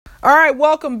All right,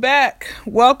 welcome back.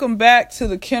 Welcome back to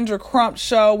the Kendra Crump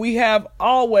Show. We have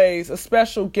always a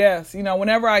special guest.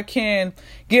 Whenever I can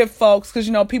get folks, because,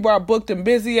 people are booked and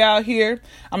busy out here.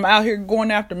 I'm out here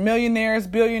going after millionaires,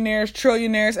 billionaires,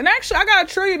 trillionaires. And actually, I got a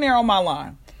trillionaire on my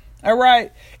line. All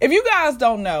right. If you guys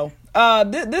don't know,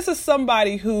 this is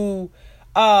somebody who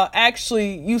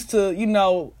actually used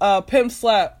to, pimp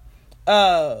slap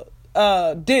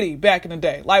Diddy back in the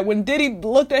day. Like when Diddy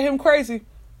looked at him crazy,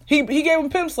 He gave him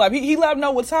pimp slap. He let him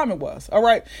know what time it was. All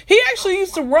right. He actually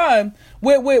used to run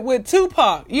with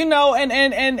Tupac,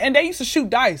 and they used to shoot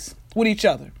dice with each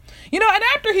other. And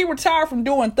after he retired from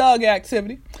doing thug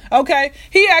activity, okay,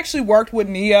 he actually worked with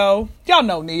Neo. Y'all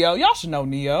know Neo. Y'all should know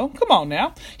Neo. Come on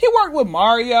now. He worked with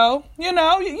Mario.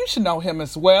 You should know him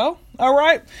as well. All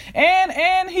right.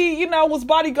 And he, was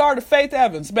bodyguard to Faith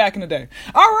Evans back in the day.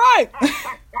 All right.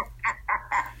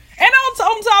 And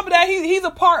on top of that, he's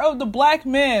a part of the Black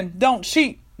Men Don't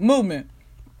Cheat movement.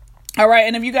 All right.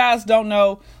 And if you guys don't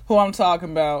know who I'm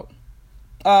talking about,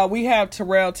 we have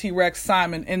Terrell T-Rex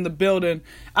Simon in the building.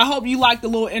 I hope you like the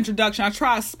little introduction. I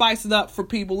try to spice it up for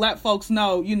people, let folks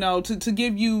know, to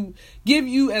give you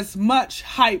as much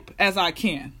hype as I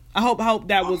can. I hope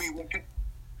that was...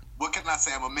 What can I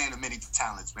say? I'm a man of many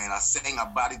talents, man. I sing, I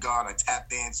bodyguard, I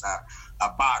tap dance, I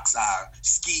box, I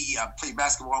ski, I play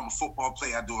basketball, I'm a football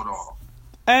player, I do it all.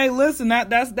 Hey, listen,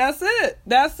 that's it.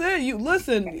 That's it. You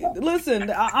listen,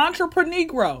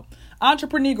 entrepreneur.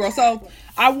 So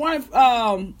I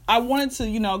wanted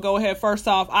to, go ahead. First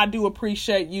off, I do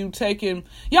appreciate you taking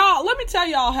y'all. Let me tell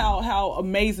y'all how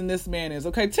amazing this man is.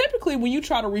 Okay. Typically when you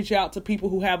try to reach out to people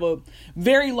who have a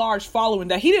very large following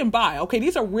that he didn't buy. Okay.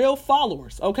 These are real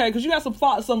followers. Okay. Cause you got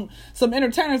some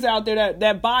entertainers out there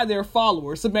that buy their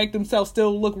followers to make themselves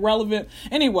still look relevant.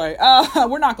 Anyway,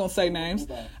 we're not going to say names.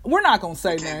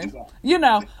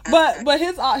 But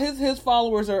his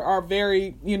followers are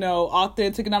very,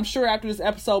 authentic. And I'm sure after this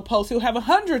episode post, he'll have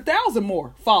 100,000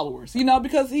 more followers,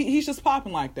 because he's just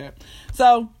popping like that.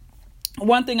 So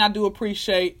one thing I do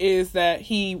appreciate is that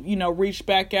he, reached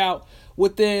back out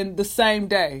within the same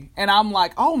day. And I'm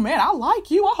like, oh man, I like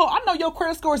you. I know your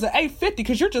credit score is at 850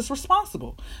 because you're just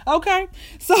responsible. Okay.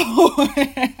 So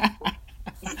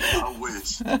I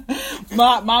wish.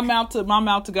 my mouth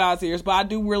to God's ears, but I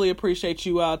do really appreciate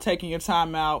you taking your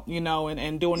time out,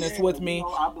 and doing this with me.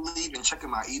 I believe in checking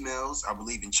my emails. I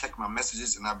believe in checking my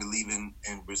messages, and I believe in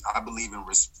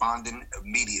responding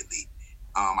immediately.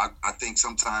 I think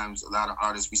sometimes a lot of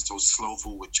artists be so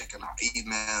slowful with checking our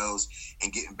emails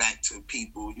and getting back to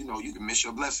people. You can miss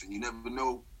your blessing. You never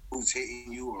know who's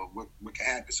hitting you or what can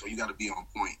happen. So you got to be on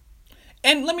point.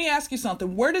 And let me ask you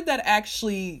something. Where did that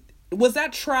actually? Was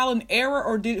that trial and error,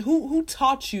 or who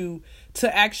taught you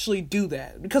to actually do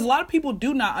that? Because a lot of people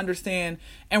do not understand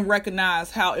and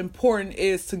recognize how important it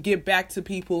is to get back to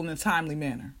people in a timely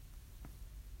manner.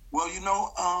 Well,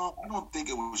 I don't think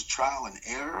it was trial and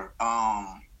error.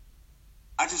 I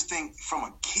just think from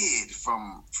a kid,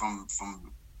 from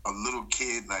a little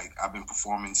kid, like I've been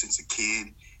performing since a kid,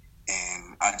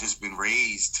 and I've just been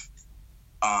raised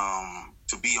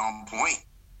to be on point,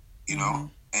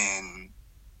 and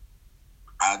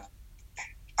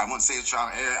I wouldn't say it's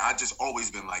trial and error. I just always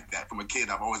been like that. From a kid,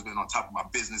 I've always been on top of my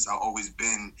business. I've always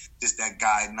been just that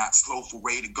guy, not slowful,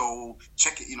 ready to go,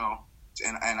 check it,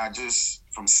 And I just,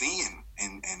 from seeing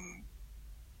and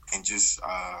just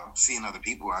seeing other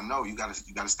people, I know you gotta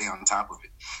stay on top of it.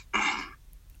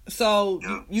 So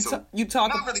you talk.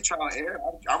 Not really trial and error.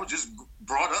 I was just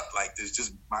brought up like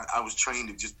this. I was trained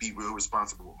to just be real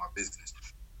responsible with my business.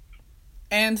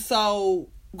 And so,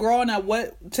 growing up,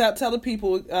 tell the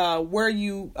people where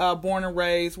you born and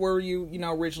raised, where were you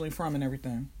originally from and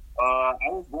everything. I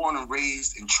was born and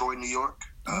raised in Troy, New York.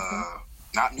 Okay.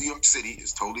 Not New York City.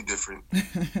 It's totally different.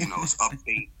 It's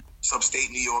upstate. It's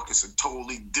upstate New York. It's a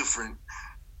totally different.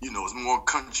 It's more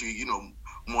country.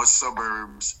 More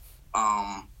suburbs.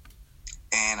 And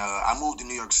I moved to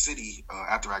New York City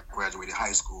after I graduated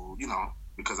high school.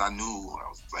 Because I knew I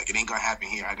was like, it ain't gonna happen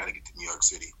here. I gotta get to New York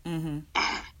City. Mm-hmm.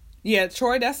 Yeah,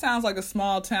 Troy, that sounds like a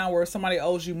small town where if somebody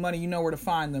owes you money, you know where to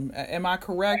find them. Am I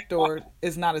correct, or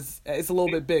it's not it's a little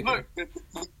bit bigger?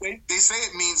 Look, they say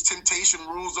it means temptation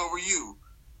rules over you.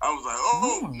 I was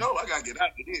like, no, I gotta get out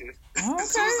of here. Okay.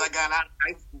 As soon as I got out of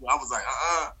high school, I was like,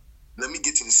 let me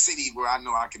get to the city where I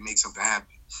know I can make something happen.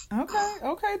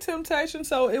 Okay, temptation.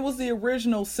 So it was the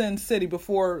original Sin City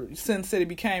before Sin City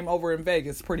became over in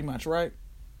Vegas, pretty much, right?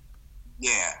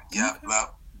 Yeah. Okay.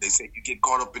 Well, they say you get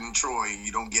caught up in Troy,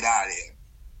 you don't get out of there,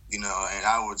 and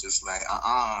I was just like,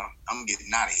 I'm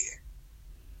getting out of here.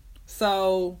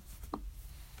 So,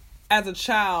 as a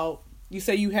child, You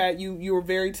say you were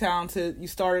very talented. You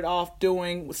started off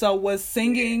doing, so was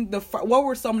singing what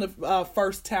were some of the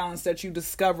first talents that you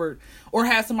discovered or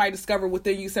had somebody discover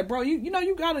within you? Said, bro, you know,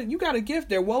 you got a gift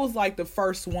there. What was like the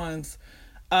first ones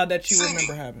that you singing.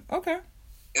 remember having? Okay.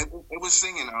 It was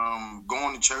singing,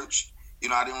 going to church. You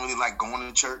know, I didn't really like going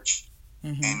to church.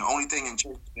 Mm-hmm. And the only thing in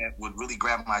church that would really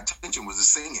grab my attention was the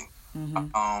singing.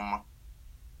 Mm-hmm.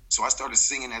 So I started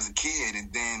singing as a kid,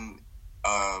 and then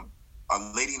a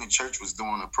lady in the church was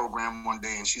doing a program one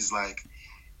day, and she's like,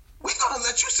 "We're gonna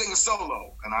let you sing a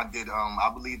solo." And I did.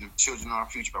 I Believe the Children Are Our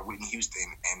Future by Whitney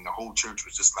Houston, and the whole church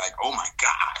was just like, "Oh my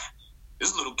God,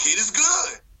 this little kid is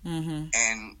good." Mm-hmm.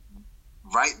 And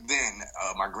right then,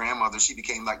 my grandmother, she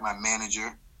became like my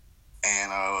manager.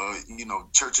 And, you know,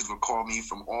 churches would call me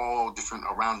from all different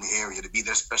around the area to be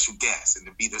their special guest and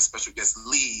to be their special guest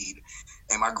lead.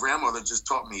 And my grandmother just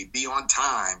taught me, be on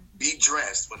time, be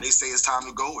dressed. When they say it's time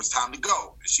to go, it's time to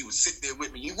go. And she would sit there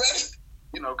with me. You ready?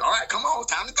 You know, all right, come on,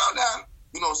 time to go now.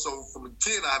 You know, so from a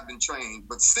kid, I've been trained.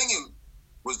 But singing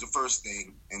was the first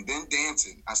thing. And then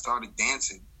dancing. I started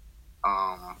dancing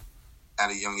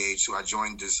at a young age. So I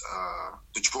joined this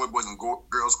Detroit Boys and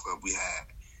Girls Club we had.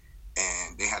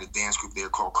 And they had a dance group there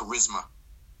called Charisma.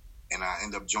 And I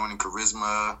ended up joining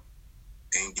Charisma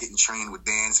and getting trained with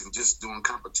dance and just doing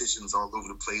competitions all over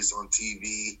the place on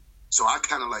TV. So I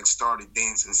kind of like started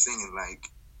dancing and singing like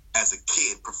as a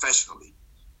kid professionally,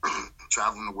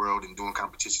 traveling the world and doing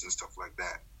competitions and stuff like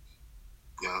that.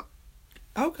 Yeah.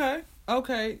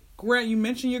 Okay. Grant, you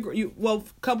mentioned a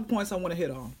couple points I want to hit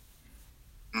on.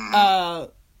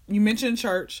 Mm-hmm. You mentioned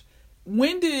church.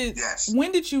 When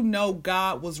did you know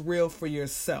God was real for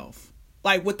yourself?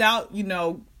 Like without, you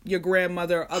know, your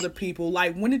grandmother or other people,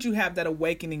 like when did you have that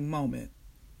awakening moment?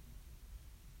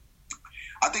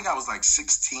 I think I was like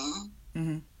 16.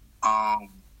 Mm-hmm.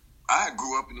 I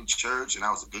grew up in the church and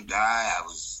I was a good guy. I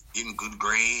was getting good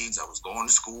grades. I was going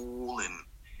to school and,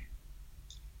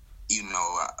 you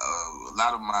know, a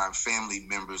lot of my family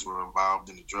members were involved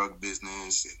in the drug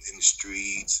business and in the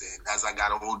streets. And as I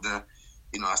got older,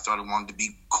 you know, I started wanting to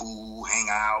be cool, hang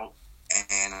out,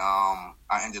 and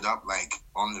I ended up like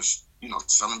on this, you know,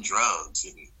 selling drugs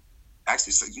and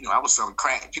actually, you know, I was selling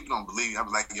crack. People don't believe me. I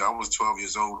was like, yo, I was 12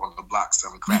 years old on the block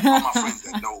selling crack. All my friends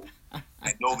that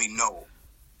know me know.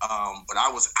 But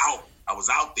I was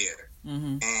out there,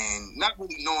 mm-hmm. and not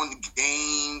really knowing the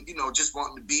game. You know, just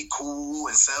wanting to be cool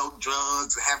and sell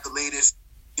drugs and have the latest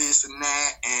this and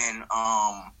that, and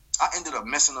I ended up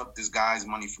messing up this guy's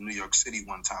money from New York City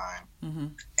one time, mm-hmm.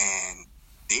 and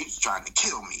they was trying to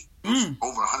kill me. It was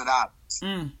over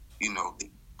 $100. You know, they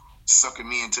sucking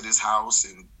me into this house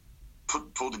and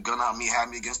pulled the gun out of me, had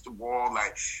me against the wall.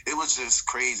 Like, it was just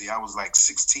crazy. I was like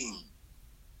 16.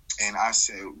 And I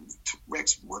said,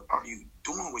 Rex, what are you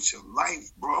doing with your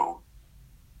life, bro?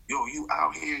 Yo, you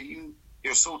out here,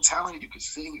 you're so talented. You can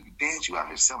sing, you can dance. You out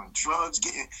here selling drugs,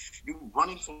 you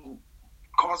running from,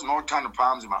 causing all kind of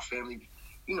problems in my family.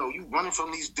 You know, you running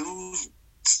from these dudes,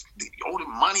 they owe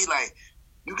them money. Like,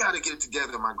 you got to get it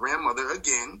together. My grandmother,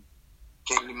 again,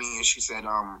 came to me and she said,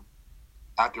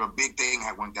 after a big thing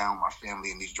had went down with my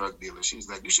family and these drug dealers, she was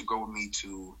like, you should go with me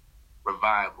to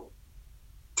Revival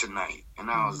tonight.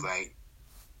 And I was like,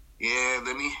 yeah,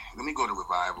 let me go to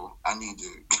Revival. I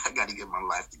got to get my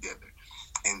life together.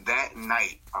 And that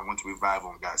night, I went to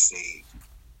Revival and got saved.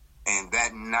 And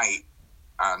that night,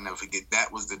 I'll never forget,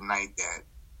 that was the night that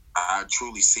I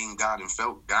truly seen God and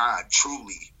felt God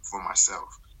truly for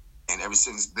myself. And ever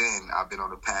since then, I've been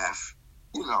on the path,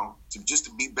 you know, to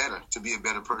be better, to be a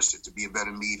better person, to be a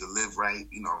better me, to live right,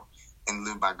 you know, and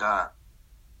live by God.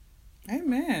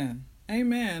 Amen.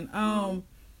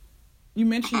 You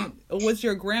mentioned, was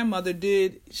your grandmother,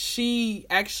 did she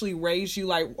actually raise you,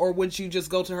 like, or would you just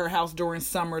go to her house during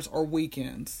summers or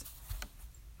weekends?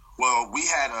 Well, we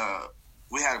had a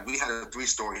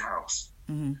 3-story house,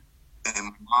 mm-hmm. and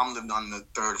my mom lived on the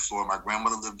 3rd floor. My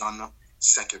grandmother lived on the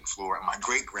 2nd floor, and my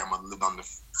great grandmother lived on the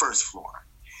 1st floor.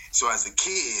 So as a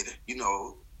kid, you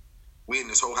know, we in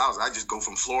this whole house. I just go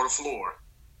from floor to floor.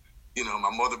 You know,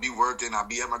 my mother be working, I'd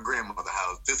be at my grandmother's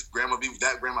house. This grandma be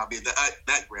that grandma, be at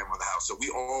that grandmother's house. So we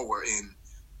all were in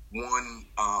one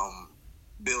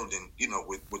building, you know,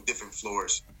 with different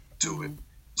floors to mm-hmm. it.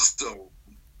 So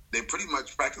they pretty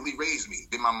much practically raised me.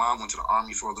 Then my mom went to the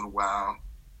Army for a little while.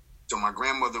 So my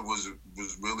grandmother was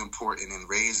real important in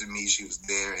raising me. She was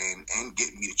there and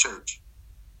getting me to church.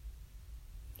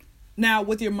 Now,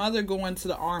 with your mother going to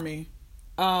the Army,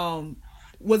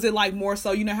 was it like more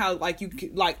so, you know how like you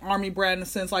like Army brat in a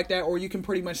sense like that, or you can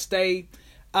pretty much stay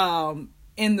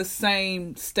in the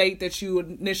same state that you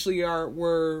initially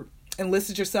were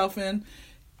enlisted yourself in?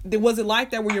 was it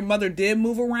like that where your mother did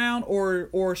move around,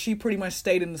 or she pretty much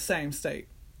stayed in the same state?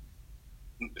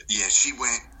 Yeah, she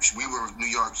went. We were in New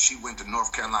York. She went to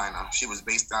North Carolina. She was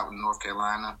based out in North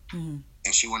Carolina, and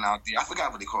she went out there. I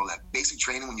forgot what they call that. Basic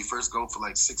training when you first go for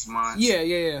like 6 months. Yeah.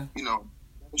 You know,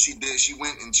 she did. She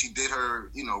went and she did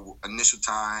her, initial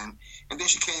time, and then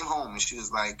she came home and she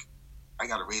was like, "I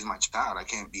got to raise my child. I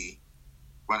can't be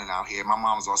running out here." My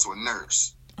mom was also a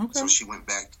nurse, so she went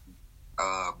back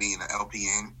being an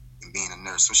LPN and being a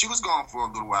nurse. So she was gone for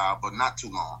a little while, but not too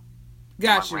long.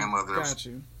 Got my you. grandmother, Got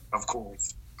you. Of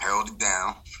course, held it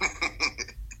down.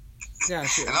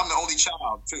 Gotcha. And I'm the only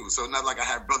child too, so not like I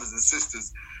have brothers and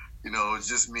sisters. It's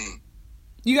just me.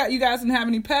 You guys didn't have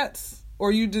any pets,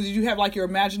 or did you have like your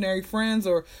imaginary friends,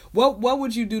 or what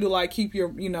would you do to like keep your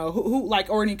who like,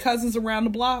 or any cousins around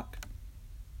the block?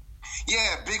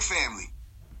 Yeah, big family.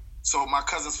 So my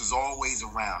cousins was always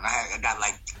around. I got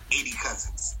like 80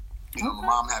 cousins. My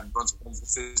mom had a bunch of brothers and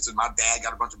sisters. My dad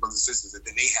got a bunch of brothers and sisters, and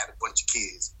then they had a bunch of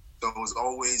kids. So it was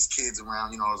always kids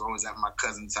around. I was always at my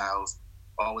cousin's house,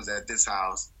 always at this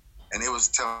house. And they was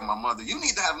telling my mother, "You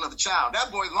need to have another child.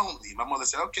 That boy's lonely." My mother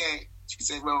said, "Okay." She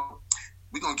said, "Well,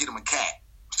 we're going to get him a cat."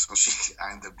 So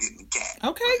I ended up getting a cat.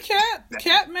 Okay,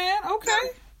 cat man.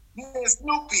 Okay. Yeah,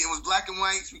 Snoopy. It was black and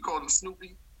white. We called him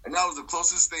Snoopy. And that was the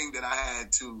closest thing that I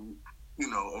had to,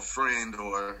 a friend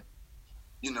or,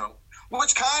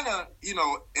 which kind of,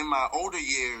 in my older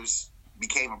years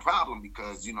became a problem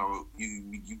because,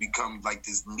 you become like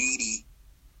this needy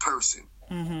person,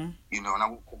 and I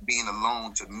went from being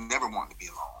alone to never wanting to be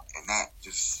alone. And that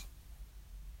just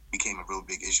became a real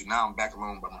big issue. Now I'm back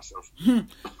alone by myself.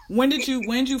 When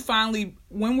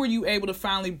were you able to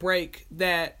finally break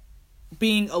that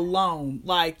being alone?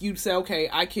 Like you say, okay,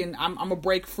 I'm gonna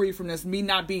break free from this, me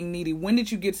not being needy. When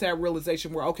did you get to that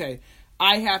realization where, okay,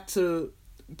 I have to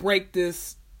break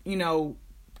this,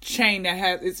 chain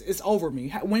that it's over me?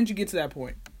 When did you get to that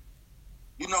point?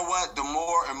 You know what? The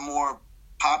more and more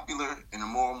popular and the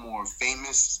more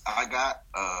famous I got,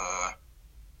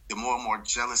 the more and more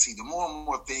jealousy, the more and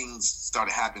more things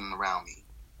started happening around me.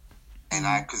 And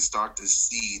I could start to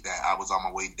see that I was on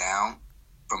my way down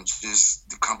from just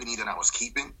the company that I was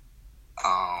keeping.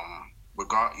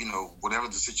 Whatever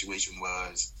the situation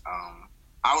was,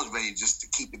 I was ready just to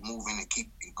keep it moving and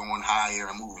keep it going higher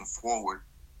and moving forward.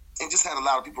 And just had a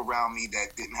lot of people around me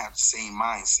that didn't have the same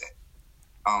mindset.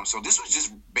 So this was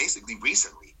just basically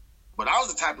recently. But I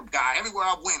was the type of guy, everywhere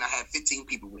I went, I had 15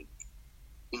 people with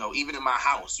me. Even in my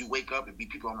house, you wake up and be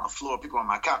people on my floor, people on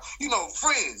my couch.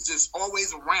 Friends just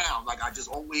always around. Like I just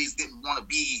always didn't want to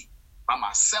be by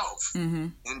myself.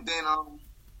 And then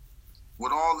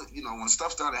with all, when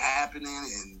stuff started happening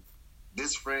and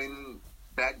this friend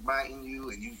backbiting you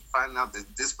and you find out that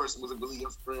this person wasn't really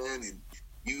your friend and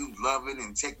you loving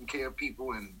and taking care of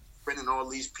people and friending all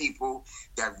these people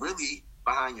that really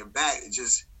behind your back, it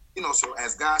just, so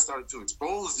as God started to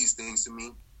expose these things to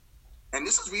me, and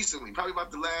this is recently, probably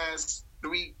about the last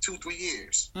 3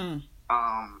 years. And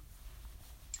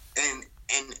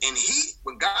he,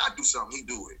 when God do something, he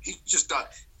do it. He just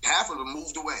thought half of them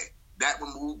moved away. That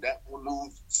one moved.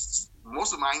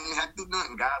 Most of them I ain't even had to do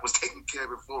nothing. God was taking care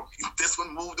of it for me. This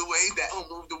one moved away. That one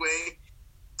moved away.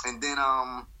 And then,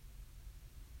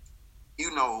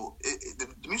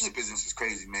 the music business is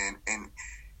crazy, man. And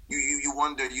you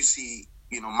wonder, you see,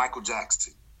 Michael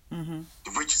Jackson, the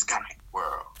richest guy in the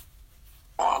world,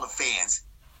 all the fans.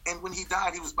 And when he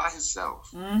died, he was by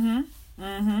himself.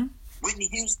 Whitney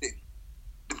Houston,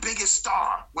 the biggest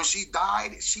star, when she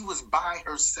died, she was by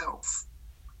herself.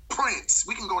 Prince,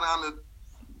 we can go down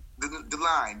the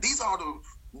line. These are the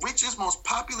richest, most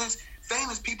popular,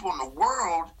 famous people in the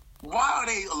world. Why are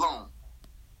they alone?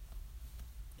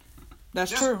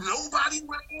 That's There's true. Nobody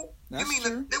around? That's you mean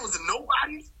true. There was a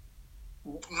nobody?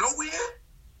 Nowhere?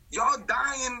 Y'all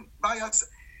dying by us.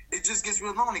 It just gets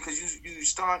real lonely because you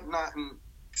start not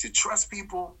to trust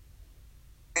people.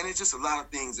 And it's just a lot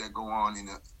of things that go on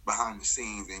behind the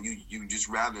scenes, and you just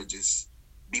rather just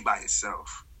be by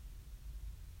yourself.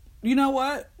 You know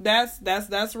what?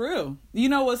 That's real. You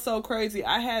know what's so crazy?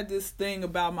 I had this thing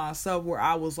about myself where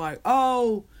I was like,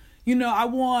 oh,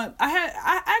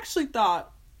 I actually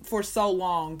thought for so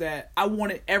long that I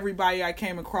wanted everybody I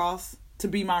came across to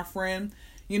be my friend,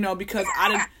 because I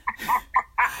didn't.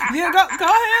 Yeah, go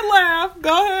ahead, laugh.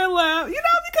 Go ahead, laugh.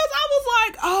 Because I was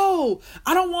like, oh,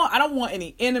 I don't want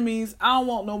any enemies. I don't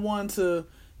want no one to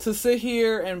sit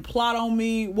here and plot on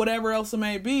me, whatever else it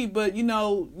may be. But you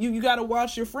got to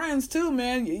watch your friends too,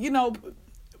 man.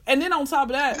 And then on top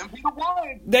of that, and be the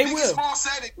one. They Biggie will. Small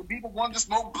said it. Be the one to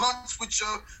smoke blunts with you.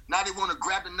 Now they want to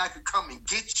grab the knife and come and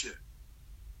get you.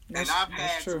 And I've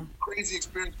had some crazy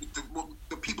experience with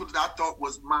the people that I thought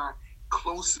was my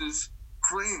closest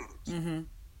friends. Mm-hmm.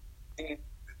 And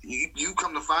you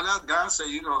come to find out, God say,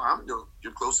 I'm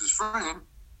your closest friend.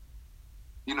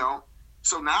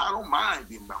 So now I don't mind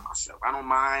being by myself. I don't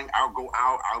mind. I'll go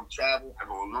out. I'll travel. I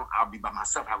go alone. I'll be by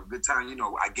myself. Have a good time.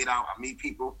 I get out. I meet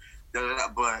people.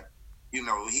 But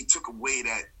he took away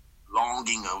that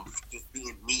longing of just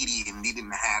being needy and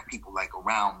needing to have people like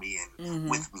around me and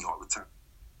with me all the time.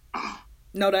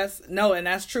 And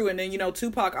that's true. And then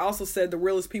Tupac also said the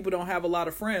realest people don't have a lot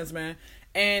of friends, man.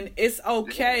 And it's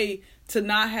okay to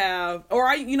not have. Or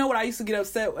what I used to get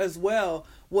upset as well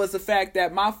was the fact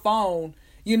that my phone,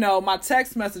 my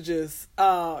text messages,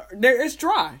 it's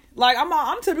dry. Like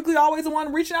I'm typically always the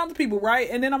one reaching out to people, right?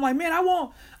 And then I'm like, man,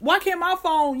 why can't my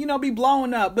phone, be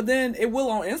blowing up? But then it will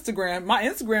on Instagram. My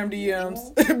Instagram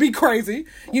DMs be crazy,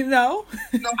 I'll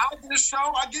get a show.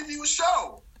 I give you a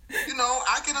show.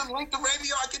 I can link the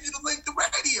radio. I give you the link the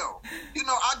radio.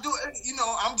 I do it.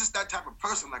 I'm just that type of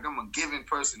person. Like I'm a giving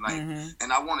person. Like,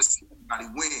 and I want to see everybody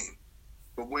win.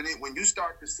 But when you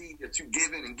start to see that you're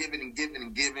giving and giving and giving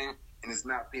and giving, and it's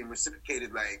not being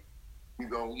reciprocated, like you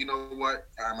go, you know what?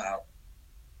 I'm out.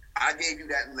 I gave you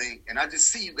that link, and I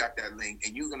just see you got that link,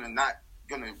 and you're not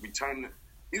gonna return.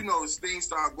 As things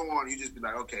start going, you just be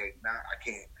like, okay, nah, I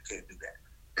can't do that.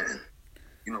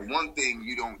 One thing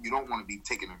you don't want to be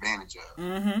taken advantage of.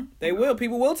 Mm-hmm. They will.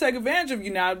 People will take advantage of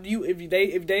you now.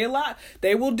 If they allow,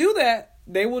 they will do that.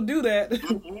 They will do that.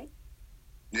 Mm-hmm.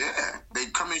 Yeah, they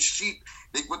come in sheep.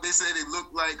 What they say, they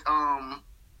look like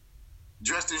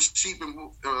dressed in sheep and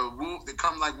wolves. They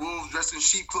come like wolves dressed in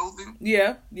sheep clothing.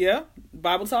 Yeah.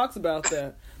 Bible talks about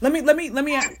that. Let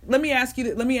me ask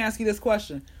you this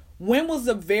question. When was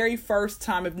the very first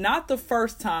time, if not the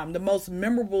first time, the most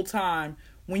memorable time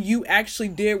when you actually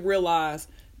did realize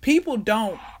people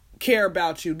don't care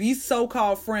about you? These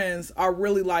so-called friends are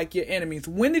really like your enemies.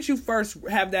 When did you first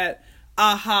have that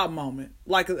aha moment,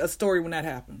 like a story when that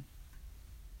happened?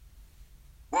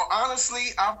 Well, honestly,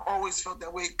 I've always felt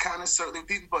that way, kind of certain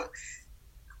people, but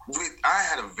I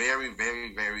had a very,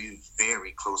 very, very,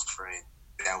 very close friend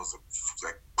that was a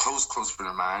close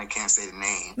friend of mine. I can't say the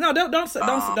name. No,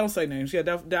 don't say names. Yeah,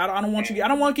 I don't want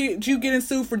you getting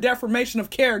sued for defamation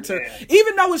of character,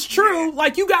 even though it's true. Yeah.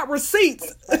 Like you got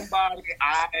receipts. Somebody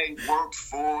I worked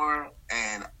for,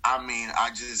 and I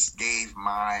just gave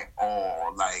my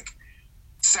all, like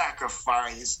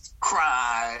sacrificed,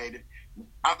 cried.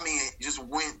 Just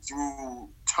went through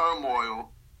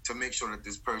turmoil to make sure that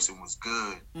this person was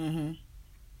good. Mm-hmm.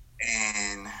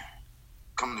 And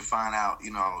come to find out,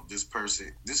 this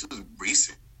person, this was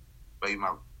recent,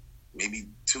 maybe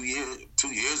 2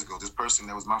 years ago, this person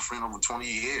that was my friend over 20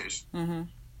 years. Mm-hmm.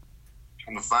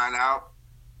 Come to find out,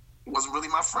 it wasn't really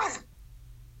my friend.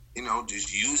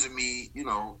 Just using me,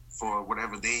 for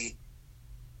whatever they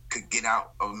could get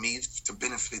out of me to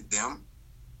benefit them.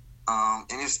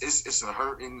 And it's a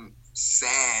hurting,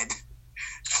 sad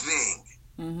thing.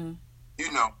 Mm-hmm.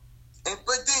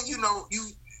 But then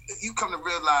you come to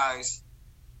realize,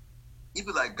 you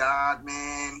be like, God,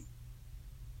 man,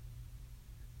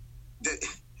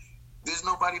 there's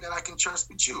nobody that I can trust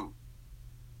but you.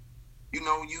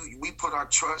 We put our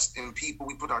trust in people,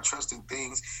 we put our trust in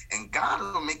things, and God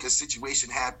will make a situation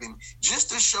happen just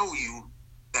to show you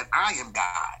that I am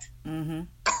God. Mm-hmm.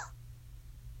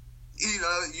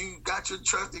 You got your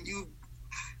trust, and you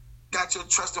got your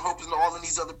trust and hope in all of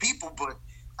these other people, but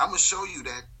I'm gonna show you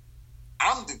that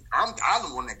I'm the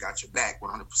one that got your back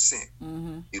 100%.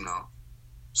 Mm-hmm.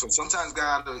 So sometimes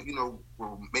God,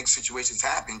 will make situations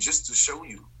happen just to show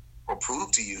you or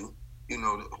prove to you,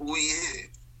 who He is.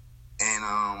 And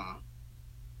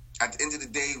at the end of the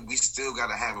day, we still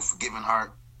gotta have a forgiving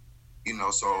heart.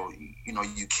 So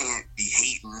you can't be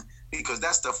hating, because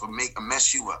that stuff will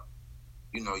mess you up.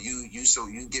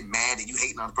 You get mad and you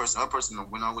hating on the person. Other person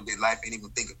went on with their life, ain't even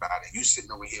think about it. You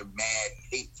sitting over here mad,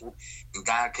 hateful, and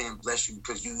God can't bless you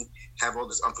because you have all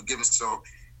this unforgiveness. So,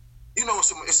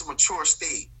 it's a mature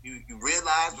state. You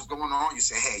realize what's going on. You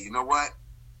say, hey, you know what?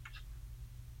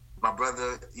 My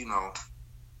brother, you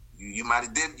might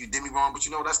have you did me wrong, but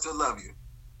you know what? I still love you.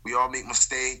 We all make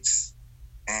mistakes,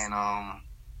 and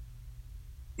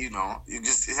you got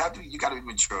to be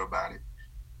mature about it.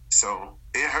 So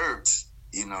it hurts.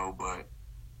 But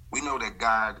we know that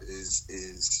God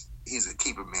He's a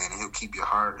keeper, man, and He'll keep your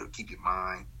heart, He'll keep your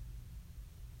mind,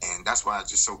 and that's why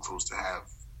it's just so close to have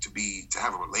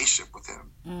a relationship with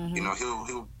Him.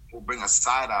 Mm-hmm. He'll bring a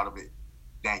side out of it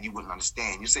that you wouldn't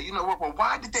understand. You say, you know what? Well,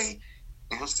 why did they?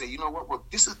 And He'll say, you know what? Well,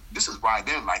 this is why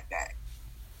they're like that,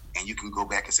 and you can go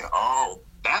back and say, oh,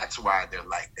 that's why they're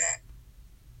like that.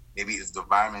 Maybe it's the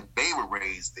environment they were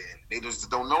raised in. They just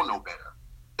don't know no better.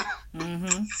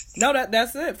 Mm-hmm. No,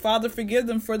 that's it. Father, forgive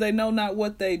them, for they know not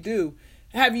what they do.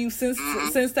 Have you, since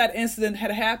that incident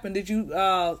had happened, did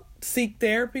you seek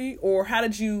therapy, or how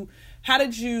did you?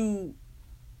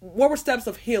 What were steps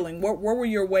of healing? What were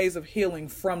your ways of healing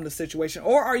from the situation,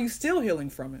 or are you still healing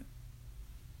from it?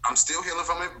 I'm still healing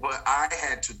from it, but I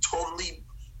had to totally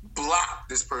block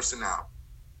this person out.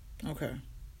 Okay.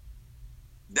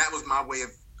 That was my way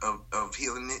of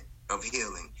healing it,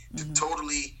 to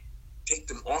totally take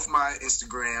them off my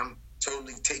Instagram,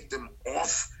 totally take them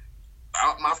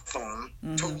out my phone,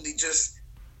 totally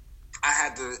I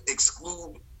had to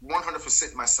exclude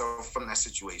 100% myself from that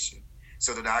situation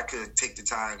so that I could take the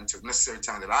necessary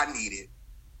time that I needed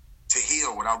to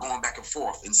heal without going back and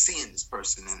forth and seeing this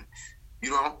person. And,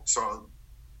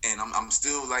 and I'm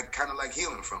still kind of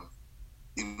healing from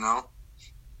it,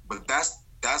 but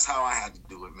that's how I had to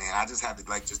do it, man. I just had to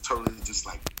totally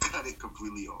cut it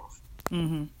completely off,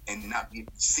 and not be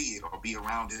able to see it or be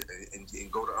around it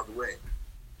and go the other way.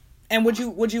 And would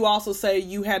you also say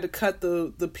you had to cut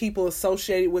the people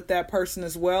associated with that person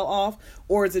as well off,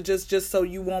 or is it just so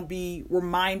you won't be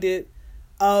reminded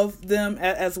of them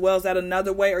as well? As that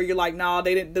another way, or you're like, nah,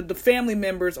 they didn't. The family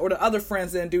members or the other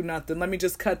friends didn't do nothing. Let me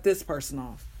just cut this person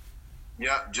off.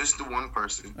 Yeah, just the one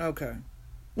person. Okay.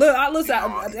 Look,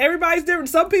 everybody's different.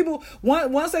 Some people,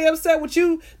 once they upset with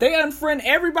you, they unfriend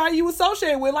everybody you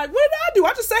associate with. Like, what did I do?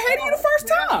 I just said hey to you the first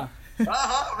time. Yeah.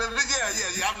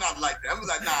 I'm not like that. I'm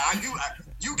like, nah,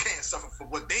 you can't suffer for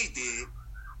what they did.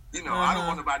 I don't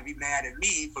want nobody to be mad at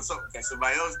me for something that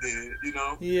somebody else did.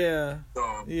 Yeah.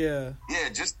 So yeah,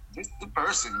 just the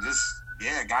person,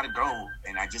 gotta go,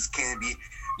 and I just can't be,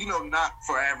 not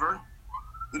forever.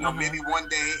 Maybe one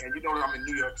day, and I'm in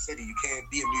New York City. You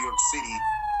can't be in New York City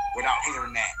without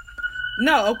hearing that.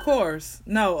 No, of course.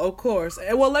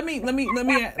 Well, let me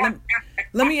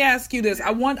ask you this.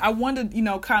 I want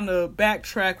to, kind of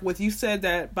backtrack with, you said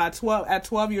that at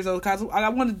 12 years old, because I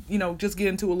want to, just get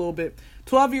into a little bit.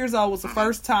 12 years old was the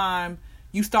first time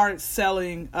you started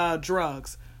selling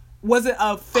drugs. Was it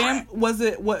a was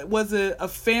it a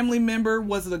family member?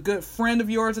 Was it a good friend of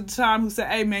yours at the time who said,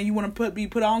 "Hey man, you want to be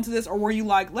put onto this?" Or were you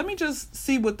like, "Let me just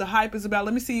see what the hype is about.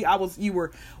 Let me see." What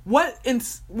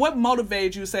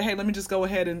motivated you to say, "Hey, let me just go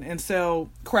ahead and sell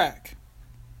crack"?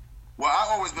 Well, I've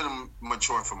always been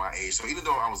mature for my age. So even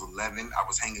though I was 11, I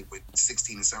was hanging with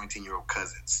 16 and 17-year-old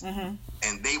cousins, and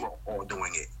they were all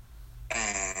doing it,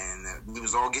 and we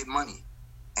was all getting money,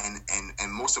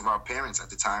 and most of our parents at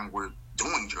the time were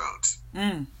doing drugs.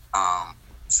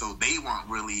 So they weren't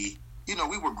really,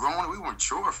 we were grown, we were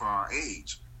mature for our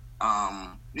age.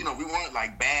 We weren't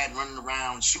bad running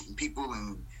around shooting people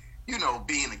and,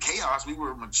 being in chaos. We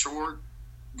were mature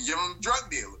young drug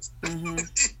dealers. And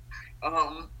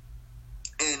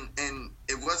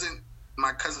it wasn't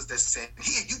my cousins that said,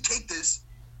 "Here, you take this."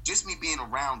 Just me being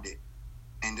around it.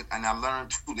 And I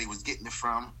learned who they was getting it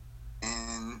from.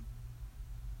 And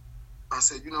I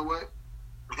said, you know what?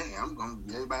 Hey,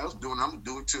 everybody else doing it, I'm going to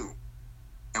do it too.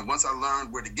 And once I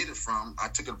learned where to get it from, I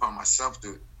took it upon myself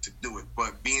to do it.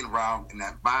 But being around in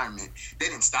that environment, they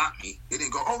didn't stop me. They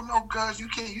didn't go, "Oh no, cuz you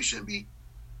can't, you shouldn't be."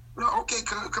 Okay,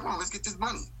 cuz, come on, let's get this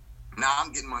money. Now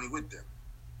I'm getting money with them.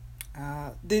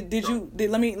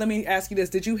 Let me ask you this.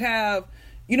 Did you have,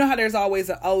 how there's always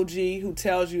an OG who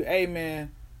tells you, "Hey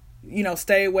man,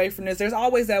 stay away from this." There's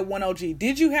always that one OG.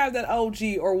 Did you have that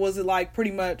OG, or was it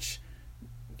pretty much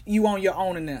you on your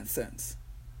own in that sense?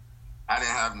 I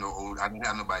didn't have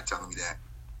nobody telling me that.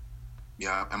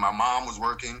 Yeah, and my mom was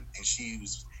working, and she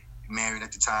was married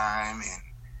at the time, and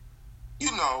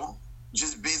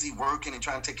just busy working and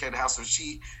trying to take care of the house. So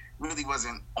she really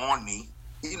wasn't on me,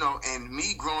 And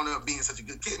me growing up being such a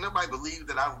good kid, nobody believed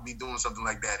that I would be doing something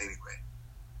like that anyway.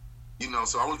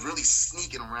 So I was really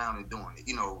sneaking around and doing it.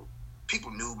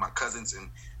 People knew, my cousins and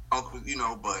uncles,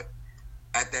 but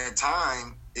at that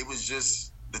time it was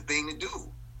just the thing to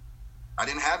do. I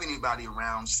didn't have anybody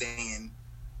around saying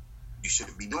you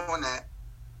shouldn't be doing that,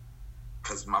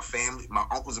 because my family, my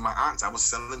uncles and my aunts, I was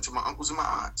selling to my uncles and my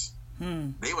aunts.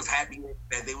 They was happy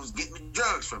that they was getting the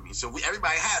drugs from me, so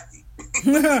everybody happy.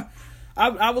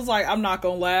 I was like, I'm not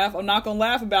gonna laugh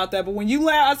about that. But when you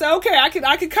laugh, I said, okay, I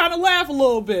could kind of laugh a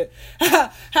little bit.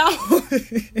 How?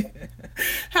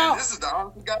 And this is the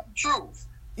honest to God truth.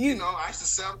 I used to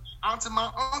sell out to my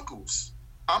uncles.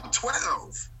 I'm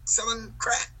 12, selling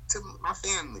crack to my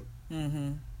family.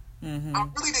 I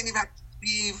really didn't even have to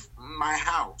leave my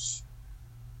house.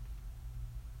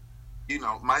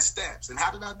 My steps. And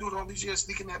how did I do it all these years,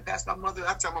 sneaking that past my mother?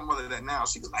 I tell my mother that now.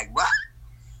 She was like, "What?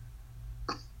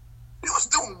 You was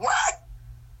doing what?"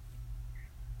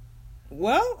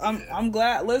 Well, I'm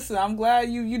glad. Listen, I'm glad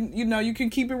you know you can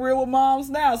keep it real with moms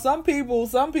now. Some people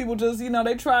just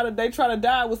they try to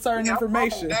die with certain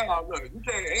information. Now, look,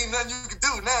 ain't nothing you can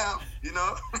do now.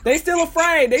 They still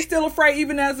afraid. They still afraid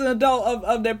even as an adult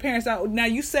of their parents. Now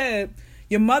you said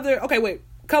your mother. Okay, wait.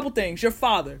 Couple things. Your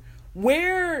father.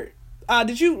 Where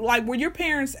did you were your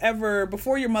parents ever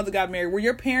before your mother got married? Were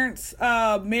your parents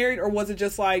married, or was it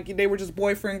just like they were just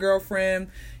boyfriend girlfriend?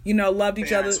 Loved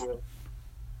each other.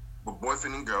 Were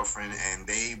boyfriend and girlfriend, and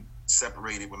they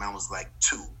separated when I was like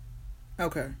 2.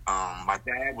 Okay. My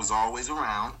dad was always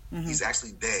around. Mm-hmm. He's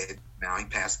actually dead now. He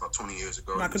passed about 20 years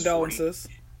ago. My condolences.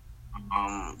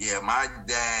 Yeah, my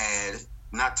dad.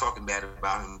 Not talking bad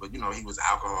about him, but he was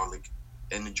alcoholic,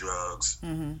 into drugs,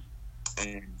 mm-hmm.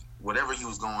 and whatever he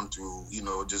was going through,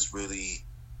 just really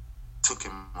took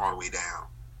him all the way down.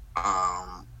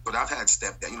 But I've had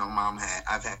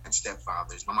I've had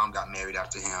stepfathers. My mom got married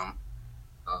after him.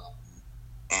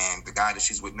 And the guy that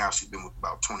she's with now, she's been with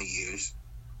about 20 years.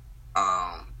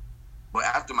 But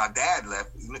after my dad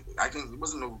left,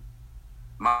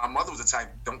 my mother was the type,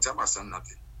 don't tell my son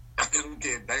nothing. I don't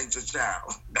care, that ain't your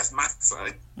child. That's my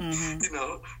son. Mm-hmm.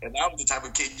 And I was the type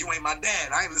of kid, you ain't my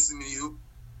dad. I ain't listening to you.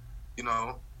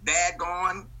 Dad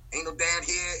gone, ain't no dad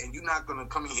here, and you're not going to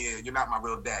come in here. You're not my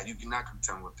real dad. You're not going to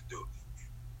tell me what to do.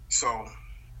 So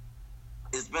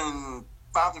it's been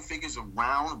father figures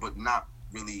around, but not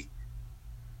really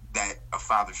that a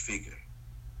father figure.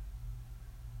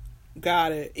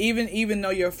 Got it. Even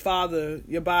though your father,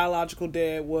 your biological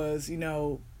dad, was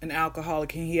an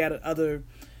alcoholic and he had other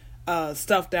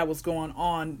stuff that was going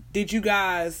on, did you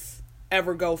guys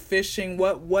ever go fishing?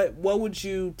 What would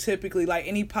you typically like?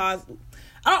 Any positive?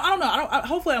 I don't know.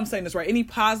 Hopefully I'm saying this right. Any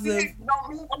positive?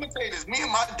 I'm gonna tell you this. Me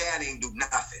and my dad ain't do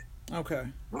nothing. Okay.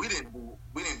 We didn't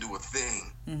do a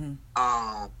thing.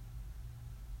 Mm-hmm.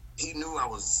 He knew I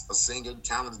was a singer,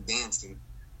 talented dancing,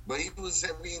 but he was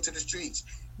heavy into the streets.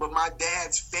 But my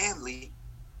dad's family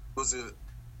was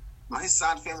his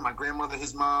side family, my grandmother,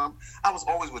 his mom. I was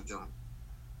always with them.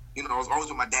 I was always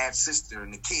with my dad's sister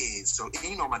and the kids. So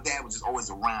my dad was just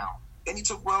always around, and he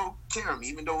took well care of me,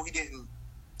 even though he didn't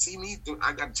see me.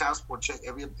 I got a child support check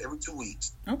every 2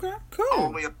 weeks. Okay, cool. All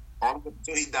the way up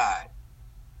until he died.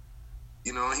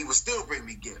 He would still bring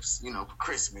me gifts, for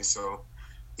Christmas. So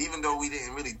even though we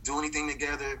didn't really do anything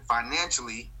together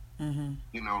financially, mm-hmm.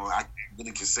 I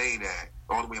really can say that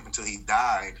all the way up until he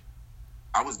died,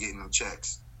 I was getting them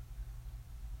checks.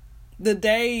 The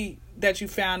day that you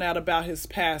found out about his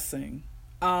passing,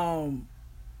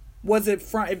 was it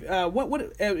from?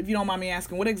 What? If you don't mind me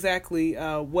asking, what exactly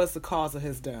was the cause of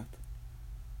his death?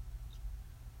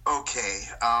 Okay,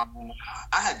 I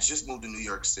had just moved to New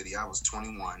York City. I was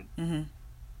 21. Mm-hmm.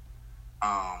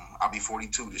 I'll be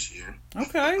 42 this year.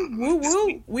 Okay, woo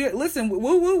woo.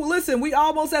 Listen. We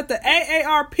almost at the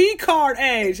AARP card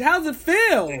age. How's it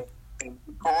feel? And they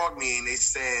called me and they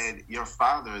said your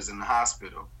father is in the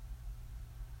hospital,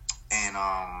 and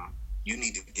you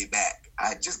need to get back.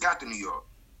 I just got to New York,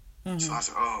 mm-hmm. So I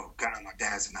said, "Oh God, my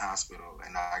dad's in the hospital."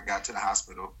 And I got to the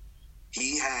hospital.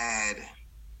 He had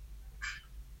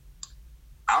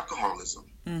alcoholism.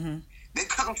 Mm-hmm. They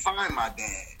couldn't find my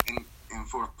dad, and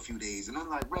for a few days, and I'm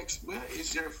like, Rex, where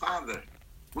is your father?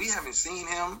 We haven't seen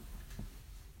him.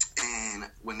 And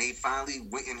when they finally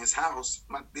went in his house,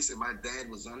 they said my dad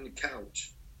was on the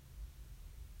couch,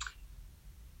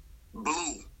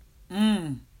 blue,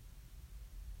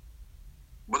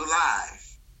 but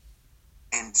alive,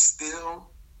 and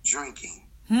still drinking.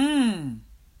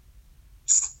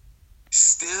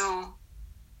 Still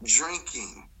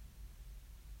drinking.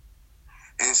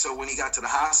 And so when he got to the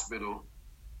hospital,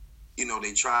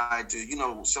 they tried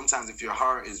to, sometimes if your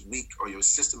heart is weak or your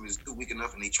system is too weak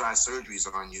enough and they try surgeries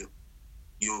on you,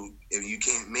 if you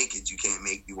can't make it,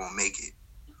 you won't make it.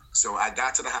 So I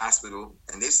got to the hospital,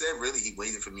 and they said really he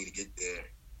waited for me to get there.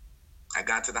 I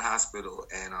got to the hospital,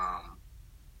 and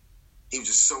he was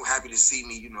just so happy to see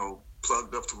me,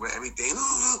 plugged up to where everything.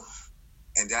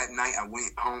 And that night I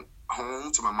went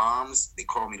home to my mom's. They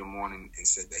called me in the morning and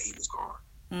said that he was gone.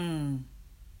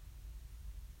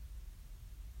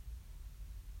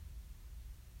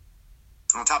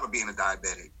 On top of being a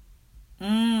diabetic.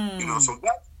 So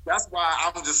that's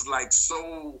why I'm just like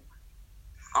so.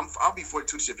 I'll be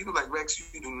 42 this year. People like, Rex,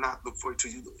 you do not look 42.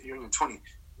 You're in your 20s.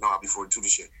 No, I'll be 42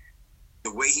 this year.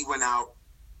 The way he went out,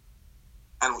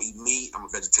 I don't eat meat. I'm a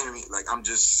vegetarian. Like, I'm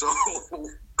just so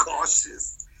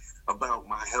cautious about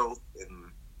my health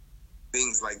and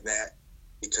things like that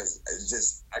because it's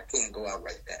just, I can't go out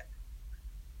like that.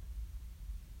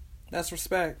 That's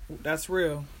respect. That's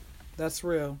real.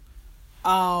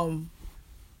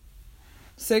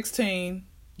 16,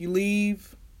 You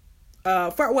leave.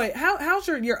 Wait, how's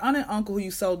your aunt and uncle who you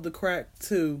sold the crack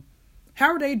to? How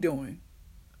are they doing?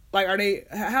 Like, are they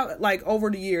how like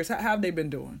over the years? How have they been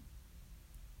doing?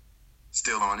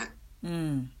 Still on it.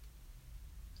 20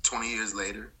 years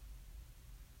later.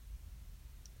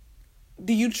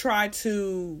 Do you try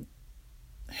to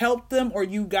help them, or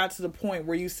you got to the point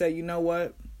where you say, you know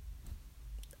what,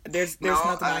 there's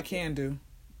nothing I can do?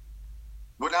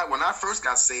 When I first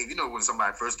got saved, when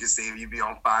somebody first gets saved, you be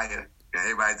on fire. And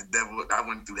everybody's the devil. I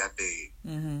went through that phase.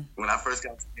 When I first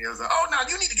got saved, I was like, oh, no,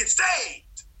 you need to get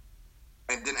saved.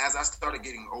 And then as I started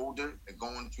getting older and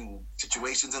going through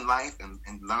situations in life and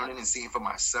learning and seeing for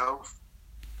myself,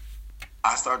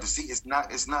 I started to see it's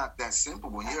not that simple.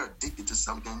 When you're addicted to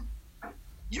something,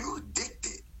 you're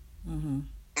addicted. And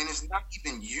it's not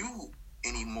even you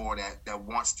anymore that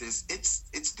wants this.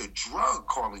 It's the drug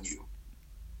calling you.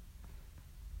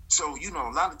 So,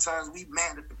 a lot of times we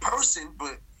mad at the person,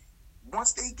 but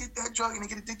once they get that drug and they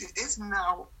get addicted, it's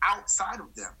now outside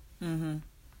of them.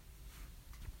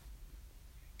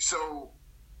 So,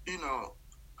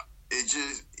 it's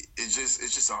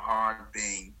just a hard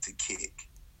thing to kick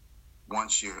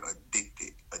once you're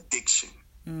addiction.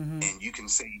 And you can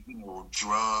say,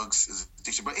 drugs is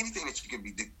addiction, but anything that you can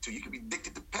be addicted to, you can be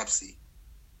addicted to Pepsi.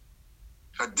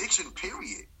 Addiction,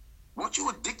 period. Once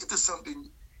you're addicted to something,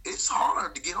 it's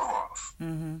hard to get off.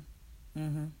 And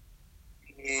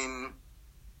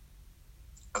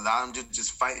a lot of them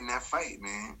just fighting that fight,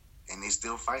 man. And they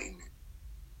still fighting it.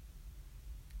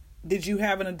 Did you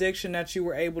have an addiction that you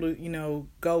were able to,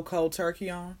 go cold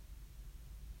turkey on?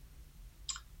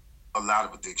 A lot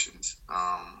of addictions.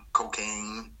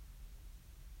 Cocaine,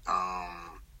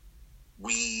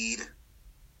 weed,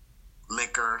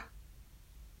 liquor.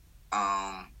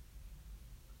 Now,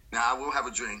 I will have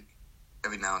a drink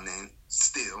every now and then,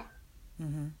 still,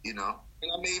 and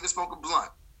I may even smoke a blunt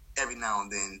every now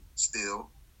and then, still,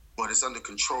 but it's under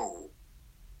control.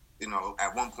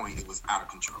 At one point, it was out of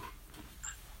control.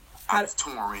 I was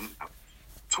touring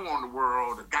the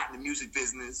world, I got in the music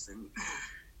business, and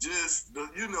just,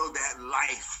 that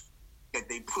life that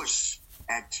they push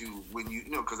at you when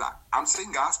because I'm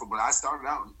singing gospel, but I started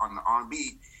out on the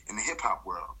R&B and the hip-hop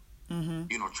world,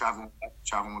 traveling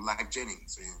with Lyfe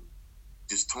Jennings and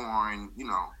just touring,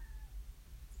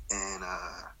 and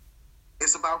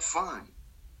it's about fun.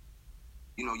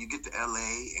 You get to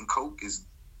LA and coke is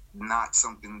not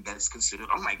something that's considered,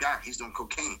 oh my God, he's doing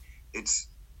cocaine. It's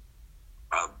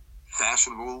a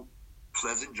fashionable,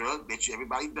 pleasant drug that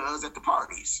everybody does at the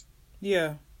parties.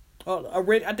 Yeah.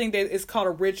 I think that it's called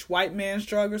a rich white man's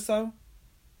drug or so.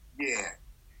 Yeah.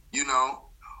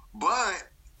 But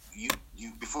you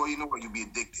before you know it, you'll be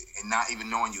addicted and not even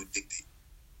knowing you're addicted.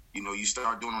 You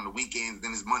start doing it on the weekends,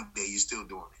 then it's Monday, you're still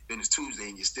doing it. Then it's Tuesday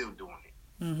and you're still doing it.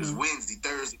 It's Wednesday,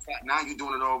 Thursday, Friday. Now you're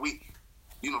doing it all week.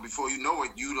 Before you know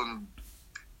it, you're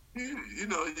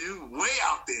way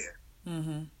out there.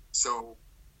 So,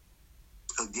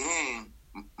 again,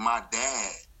 my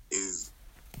dad is,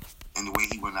 and the way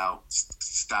he went out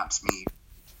stops me,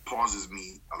 pauses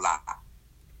me a lot.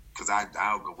 Because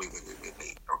I'll go, wait.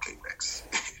 Okay, Rex.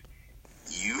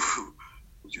 You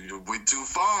went too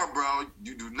far, bro.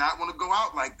 You do not want to go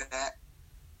out like that.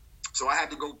 So I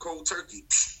had to go cold turkey.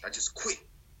 I just quit.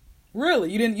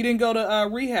 Really? You didn't go to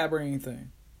rehab or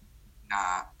anything? Nah,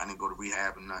 I didn't go to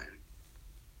rehab or nothing.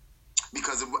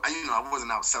 Because, I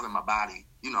wasn't out selling my body.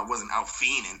 I wasn't out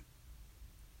fiending.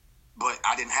 But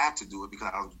I didn't have to do it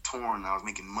because I was touring and I was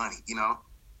making money,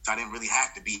 So I didn't really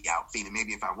have to be out fiending.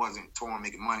 Maybe if I wasn't touring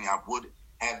making money, I would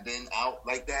have been out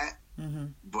like that.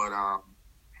 But,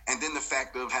 and then the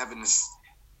fact of having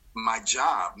my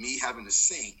job, me having to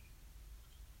sing,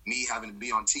 me having to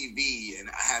be on TV and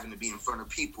having to be in front of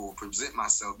people, present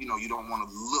myself, you don't want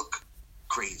to look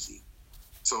crazy.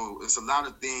 So it's a lot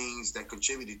of things that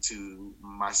contributed to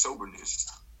my soberness.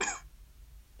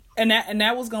 And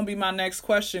that was going to be my next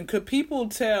question. Could people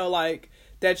tell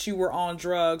that you were on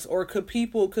drugs, or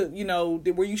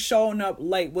were you showing up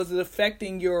late? Was it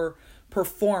affecting your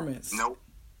performance? Nope.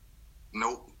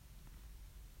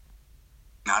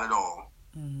 Not at all.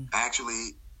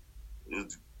 Actually,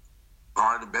 it's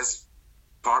part of the best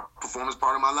performance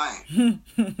part of my life.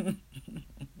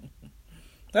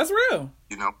 That's real.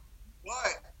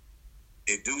 But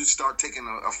it do start taking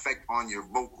an effect on your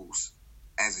vocals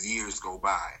as years go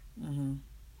by.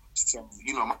 So,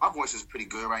 my voice is pretty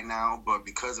good right now, but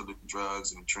because of the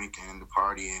drugs and the drinking and the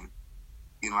partying,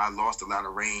 I lost a lot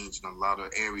of range in a lot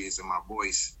of areas in my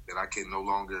voice that I can no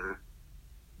longer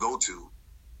go to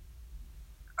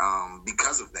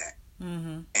because of that.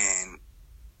 And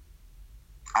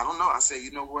I don't know. I say,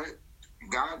 you know what?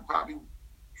 God probably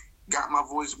got my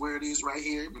voice where it is right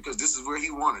here because this is where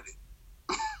he wanted it.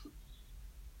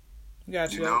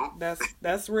 Gotcha. You know?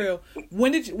 That's real.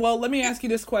 When did you? Well, let me ask you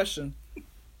this question.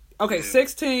 Okay,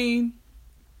 16.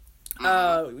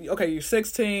 Okay, you're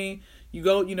 16. You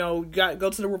go. Go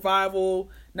to the revival.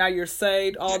 Now you're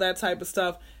saved. All that type of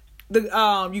stuff.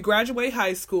 You graduate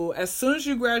high school. As soon as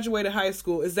you graduated high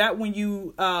school, is that when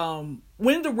you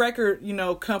when did the record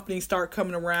companies start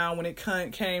coming around? When it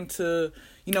came to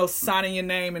signing your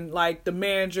name and like the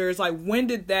managers, like when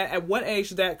did that? At what age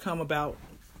did that come about?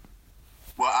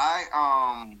 Well, I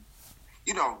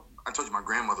told you my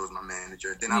grandmother was my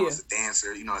manager. Then I was a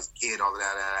dancer, as a kid, all of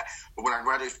that. But when I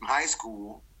graduated from high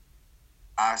school,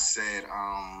 I said,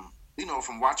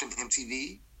 from watching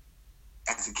MTV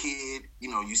as a kid,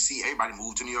 you see everybody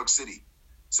move to New York City.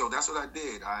 So that's what I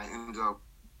did. I ended up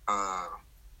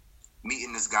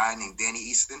meeting this guy named Danny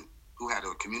Easton, who had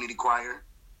a community choir,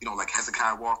 like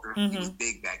Hezekiah Walker. Mm-hmm. He was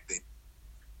big back then.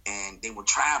 And they were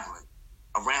traveling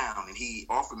around, and he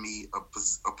offered me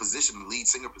a position, a lead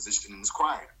singer position in his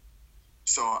choir.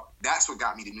 So that's what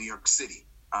got me to New York City.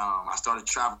 I started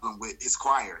traveling with his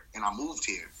choir, and I moved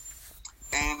here.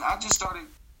 And I just got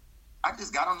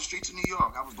on the streets of New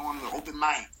York. I was going to open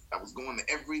mic. I was going to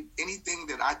anything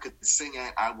that I could sing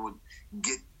at, I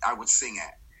would sing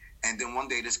at. And then one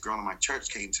day this girl in my church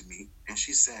came to me, and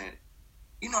she said,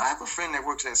 I have a friend that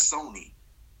works at Sony.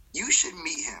 You should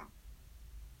meet him.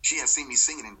 She had seen me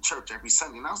singing in the church every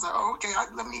Sunday. And I was like, oh, okay,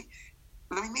 let me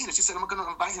meet her. She said, I'm going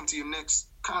to invite him to your next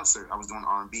concert. I was doing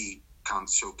R&B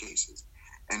showcases.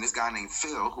 And this guy named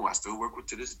Phil, who I still work with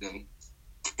to this day,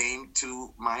 came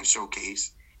to my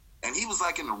showcase. And he was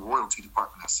like in the royalty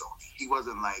department at Sony. He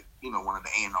wasn't like, one of the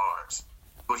A&Rs.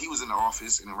 But he was in the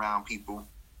office and around people.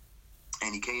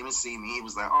 And he came and see me. He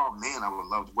was like, oh, man, I would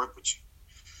love to work with you.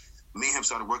 Me and him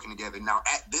started working together. Now,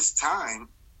 at this time,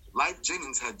 Lyfe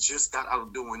Jennings had just got out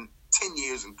of doing 10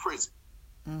 years in prison.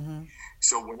 Mm-hmm.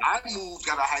 So when I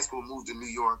got out of high school and moved to New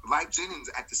York, Lyfe Jennings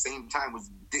at the same time was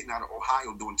getting out of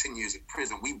Ohio doing 10 years in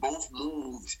prison. We both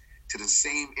moved to the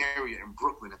same area in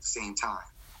Brooklyn at the same time.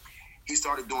 He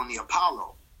started doing the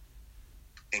Apollo,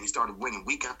 and he started winning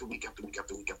week after week after week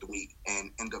after week after week,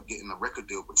 and ended up getting a record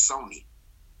deal with Sony.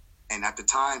 And at the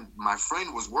time, my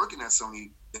friend was working at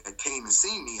Sony that came and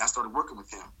seen me. I started working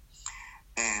with him.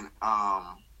 And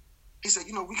he said,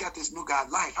 we got this new guy,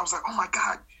 Lyfe. I was like, oh, my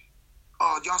God.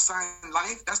 Y'all signed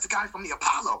Lyfe? That's the guy from the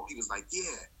Apollo. He was like,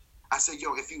 yeah. I said,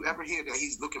 yo, if you ever hear that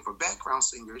he's looking for background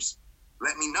singers,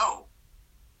 let me know.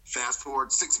 Fast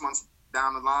forward 6 months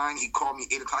down the line, he called me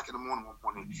 8 o'clock in the morning one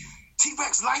morning.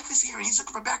 T-Rex, Lyfe is here, and he's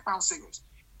looking for background singers.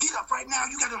 Get up right now.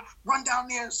 You got to run down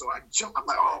there. So I jumped. I'm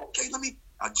like, oh, okay,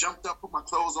 I jumped up, put my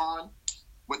clothes on,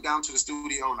 went down to the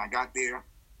studio, and I got there.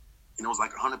 And there was like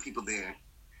 100 people there.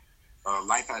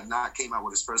 Lyfe had not came out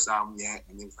with his first album yet,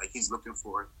 and it was like he's looking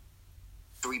for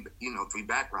three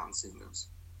background singers.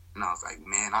 And I was like,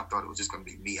 man, I thought it was just gonna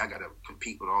be me. I gotta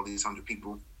compete with all these 100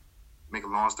 people. Make a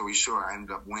long story short, I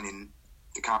ended up winning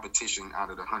the competition out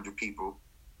of the 100 people,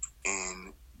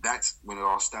 and that's when it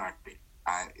all started.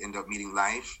 I ended up meeting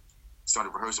Lyfe, started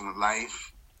rehearsing with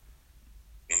Lyfe,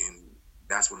 and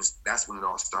that's when it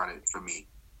all started for me.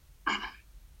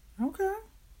 Okay.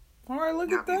 All right,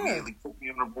 look at that. He immediately put me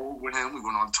on the road with him. We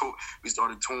went on tour. We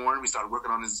started touring. We started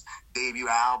working on his debut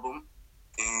album,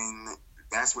 and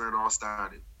that's where it all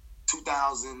started.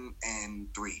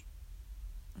 2003.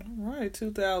 All right,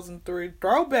 2003.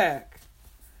 Throwback.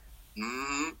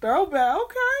 Mm-hmm. Throwback.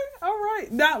 Okay. All right.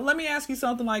 Now, let me ask you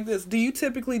something like this. Do you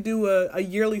typically do a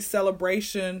yearly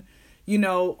celebration,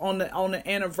 on the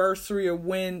anniversary of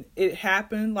when it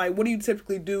happened? Like, what do you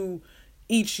typically do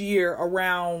each year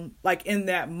around, like, in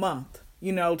that month,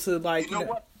 to like...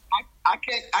 What? I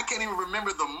can't even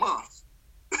remember the month.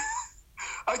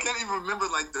 I can't even remember,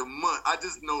 like, the month. I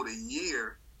just know the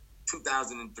year,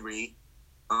 2003.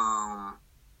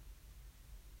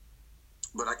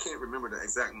 But I can't remember the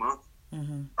exact month.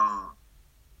 Mm-hmm.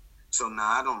 So,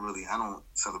 I don't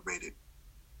celebrate it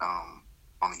on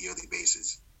a yearly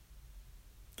basis.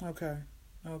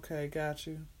 Okay, got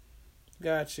you.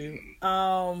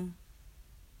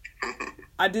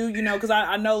 I do, because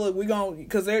I know that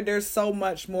because there's so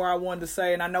much more I wanted to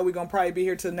say, and I know we're gonna probably be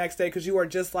here till the next day because you are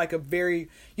just like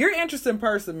you're an interesting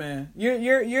person, man.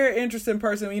 You're an interesting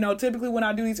person. Typically when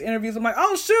I do these interviews, I'm like,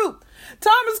 oh shoot,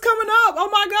 time is coming up. Oh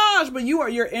my gosh, but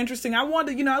you're interesting. I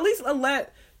wanted to, at least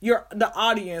let the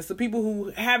audience, the people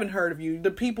who haven't heard of you,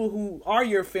 the people who are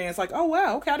your fans, like, oh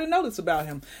wow, okay, I didn't know this about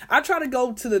him. I try to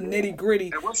go to the nitty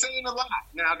gritty. And we're saying a lot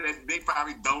now that they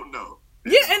probably don't know.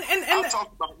 Yeah, and I'll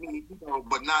talk about me,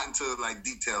 but not into like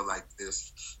detail like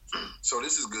this. So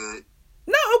this is good.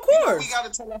 No, of You know, course. we got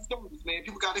to tell our stories, man.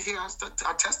 People got to hear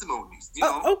our testimonies. You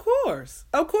know, Of course,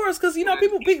 because you know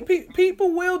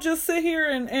people will just sit here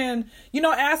and you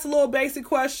know ask little basic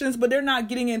questions, but they're not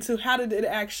getting into how did it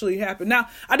actually happen. Now,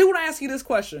 I do want to ask you this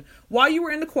question: while you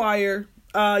were in the choir,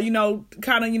 you know,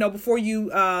 kind of, you know, before you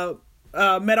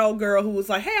met old girl who was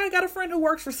like, "Hey, I got a friend who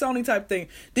works for Sony," type thing.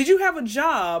 Did you have a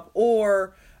job,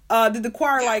 or did the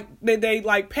choir like did they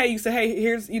like pay you? Say, "Hey,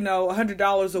 here's, you know,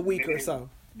 $100 a week or so."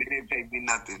 They didn't pay me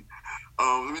nothing.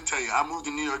 Let me tell you, I moved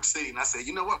to New York City, and I said,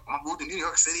 you know what? I moved to New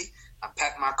York City. I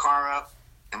packed my car up,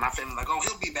 and my family like, oh,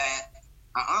 he'll be back.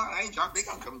 I ain't think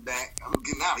I'm coming back. I'm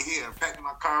getting out of here. I packed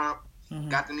my car up,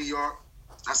 got to New York.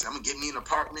 I said, I'm going to get me an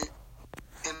apartment.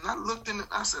 And I looked in,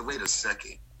 I said, wait a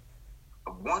second.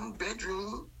 A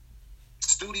one-bedroom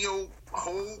studio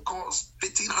hole costs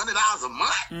 $1,500 a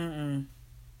month? Mm-mm.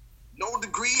 No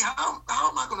degree? How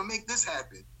am I going to make this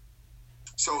happen?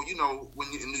 So, you know,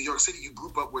 when you're in New York City, you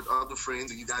group up with other friends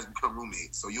and you guys become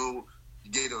roommates. So you'll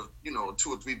get a, you know,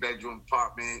 2 or 3 bedroom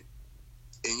apartment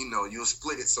and, you know, you'll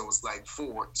split it. So it's like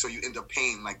 4. So you end up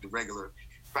paying like the regular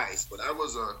price. But I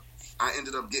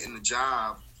ended up getting a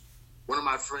job. One of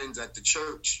my friends at the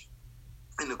church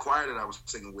in the choir that I was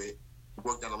singing with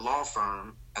worked at a law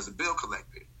firm as a bill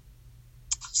collector.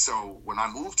 So when I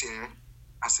moved here,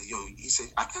 I said, he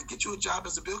said, I could get you a job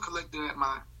as a bill collector at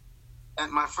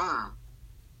my firm.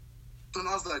 And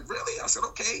I was like, really? I said,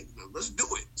 okay, let's do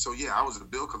it. So yeah, I was a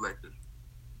bill collector.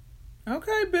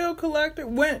 Okay, bill collector.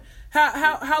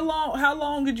 How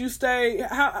long did you stay?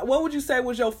 What would you say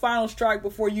was your final strike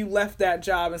before you left that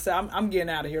job and said, I'm getting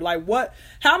out of here? Like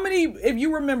how many, if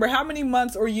you remember, how many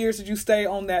months or years did you stay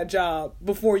on that job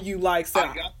before you like said?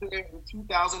 I got there in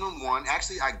 2001.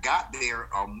 Actually, I got there.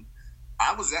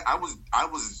 I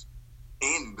was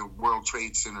in the World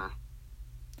Trade Center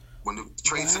when the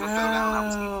Trade Center fell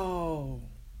down.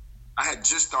 I had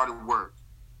just started work.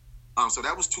 So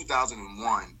that was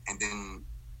 2001, and then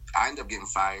I ended up getting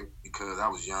fired because I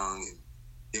was young and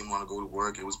didn't want to go to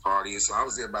work. It was partying, so I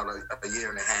was there about a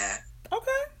year and a half.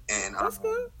 Okay, and that's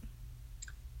good.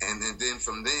 And then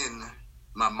from then,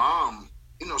 my mom,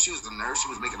 you know, she was a nurse. She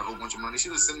was making a whole bunch of money.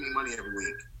 She was sending me money every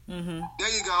week. Mm-hmm. There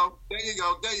you go,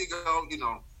 you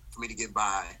know, for me to get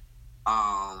by.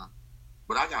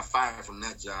 But I got fired from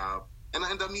that job, and I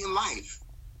ended up meeting Lyfe.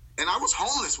 And I was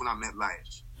homeless when I met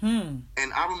Lyfe. And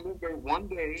I remember one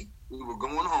day we were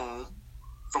going home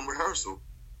from rehearsal,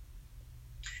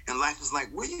 and Lyfe was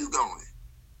like, "Where you going?"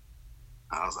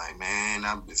 I was like, "Man,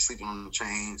 I've been sleeping on the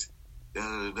trains." Da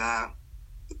da da.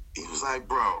 He was like,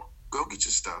 "Bro, go get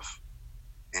your stuff,"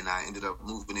 and I ended up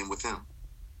moving in with him.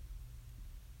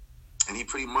 And he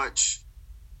pretty much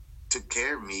took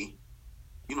care of me.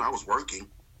 You know, I was working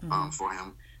for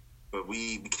him, but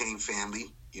we became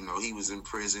family. You know, he was in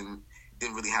prison.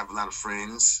 Didn't really have a lot of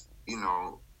friends, you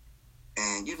know,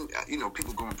 and you know,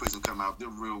 people go in prison, come out, they're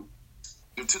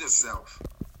to themselves.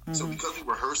 Mm-hmm. So because we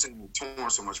were rehearsing and touring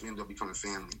so much, we ended up becoming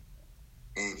family.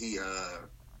 And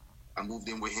I moved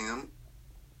in with him,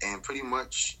 and pretty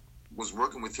much was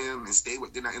working with him and stayed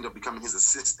with. Then I ended up becoming his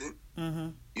assistant,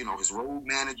 you know, his road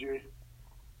manager.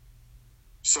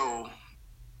 So,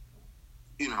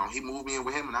 you know, he moved me in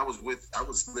with him, and I was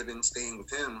staying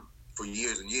with him for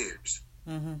years and years.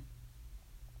 Mm-hmm.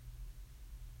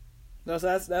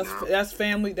 That's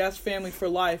family. That's family for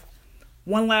life.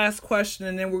 One last question,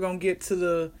 and then we're gonna get to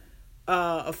the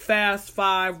a fast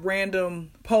 5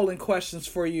 random polling questions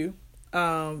for you.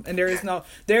 And there is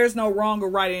no wrong or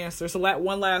right answer. So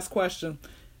one last question.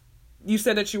 You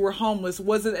said that you were homeless.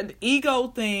 Was it an ego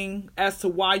thing as to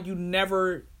why you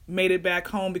never made it back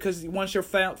home? Because once your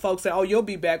folks said, "Oh, you'll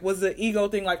be back," was it an ego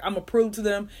thing? Like, I'm gonna prove to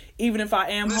them, even if I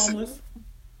am homeless.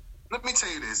 Let me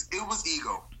tell you this. It was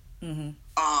ego. Mm-hmm.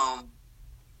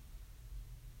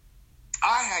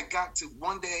 I had got to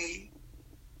one day.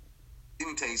 Let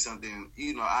me tell you something.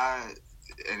 You know,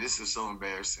 and this is so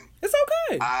embarrassing. It's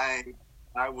okay.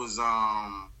 I was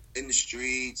in the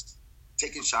streets,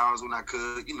 taking showers when I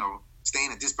could. You know,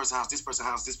 staying at this person's house, this person's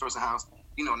house, this person's house.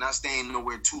 You know, not staying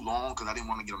nowhere too long because I didn't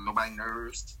want to get on nobody's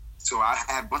nerves. So I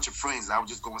had a bunch of friends. I would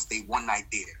just go and stay one night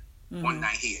there, one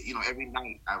night here. You know, every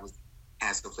night I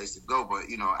had a place to go. But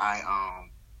you know,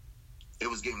 it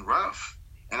was getting rough.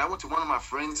 And I went to one of my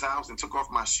friend's house and took off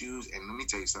my shoes. And let me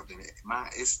tell you something.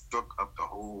 It stuck up the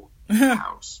whole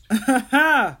house.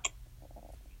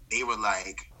 They were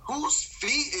like, whose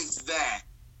feet is that?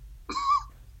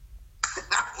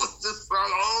 I was just like,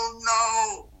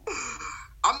 oh, no.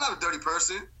 I'm not a dirty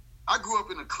person. I grew up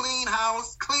in a clean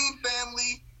house, clean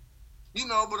family, you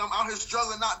know, but I'm out here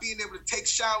struggling, not being able to take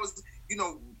showers, you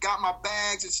know, got my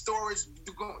bags in storage,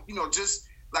 you know, just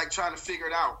like trying to figure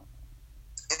it out.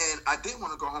 And I didn't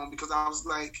want to go home because I was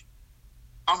like,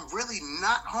 I'm really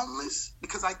not homeless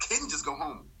because I can just go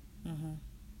home. Mm-hmm.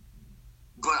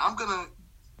 But I'm going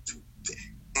to...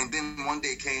 And then one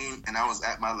day came and I was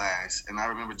at my last. And I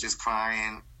remember just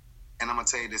crying. And I'm going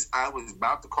to tell you this. I was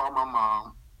about to call my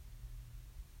mom.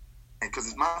 And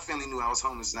because if my family knew I was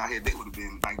homeless and out here, they would have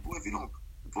been like, boy, if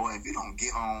you don't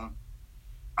get home.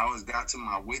 I got to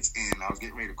my wit's end. I was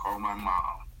getting ready to call my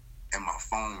mom. And my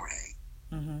phone rang.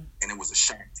 Mm-hmm. And it was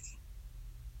Ashanti.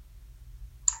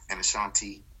 And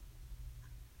Ashanti,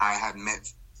 I had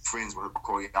met friends with a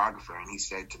choreographer, and he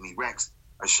said to me, Rex,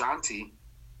 Ashanti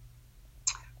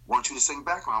wants you to sing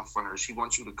background for her. She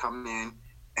wants you to come in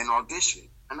and audition.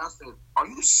 And I said, are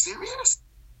you serious?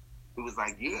 He was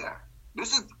like, yeah.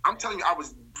 I'm telling you, I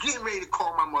was getting ready to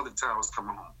call my mother, Terrell was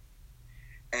coming home.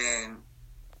 And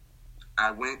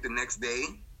I went the next day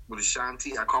with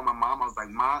Ashanti. I called my mom. I was like,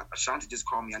 Ma, Ashanti just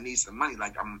called me. I need some money.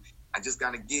 Like, I just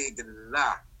got a gig. Da, da, da,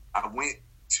 da. I went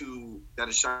to that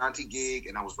Ashanti gig,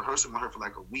 and I was rehearsing with her for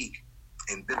like a week.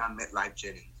 And then I met Lyfe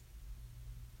Jennings.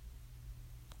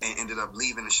 And ended up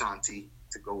leaving Ashanti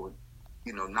to go with,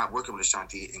 not working with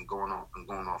Ashanti and going off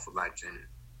with Lyfe Jennings.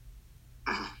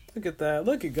 Look at that.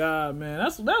 Look at God, man.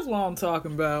 That's what I'm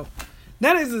talking about.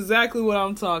 That is exactly what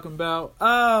I'm talking about.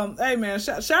 Hey, man,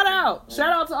 shout out. Shout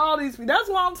out to all these people. That's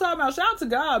what I'm talking about. Shout out to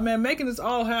God, man, making this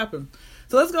all happen.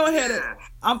 So let's go ahead. Yeah.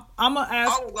 I'm going to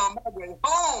ask. I was on my way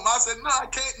home. I said, no, I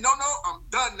can't. No, I'm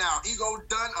done now. Ego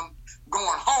done. I'm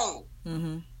going home.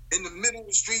 Mm-hmm. In the middle of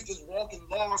the street, just walking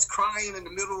lost, crying in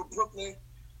the middle of Brooklyn.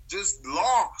 Just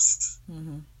lost.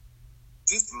 Mm-hmm.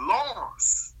 Just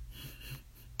lost.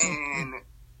 And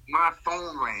my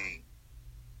phone rang.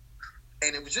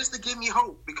 And it was just to give me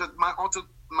hope because my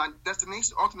ultimate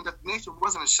destination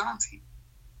wasn't Ashanti.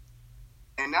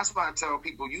 And that's why I tell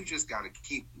people, you just got to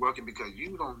keep working because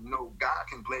you don't know. God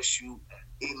can bless you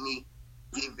any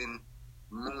given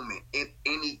moment. At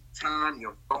any time,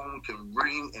 your phone can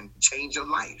ring and change your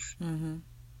life. Mm-hmm.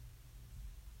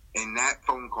 And that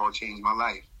phone call changed my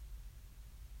life.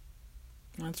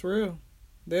 That's real.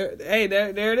 There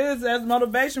it is. That's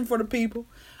motivation for the people.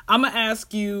 I'm gonna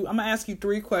ask you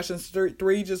 3 questions,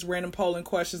 three just random polling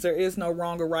questions. There is no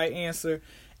wrong or right answer,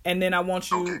 and then I want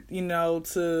you,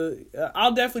 to.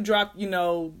 I'll definitely drop,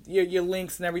 your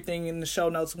links and everything in the show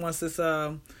notes once this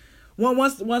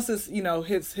once this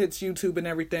hits YouTube and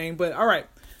everything. But all right,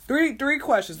 three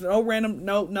questions. No random,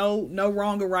 no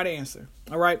wrong or right answer.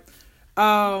 All right.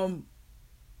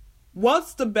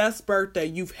 What's the best birthday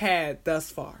you've had thus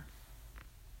far?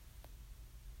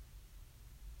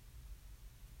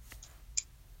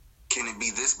 Can it be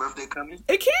this birthday coming?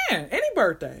 It can. Any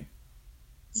birthday.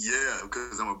 Yeah,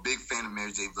 because I'm a big fan of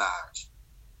Mary J. Blige.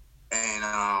 And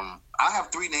I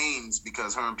have 3 names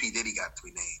because her and P. Diddy got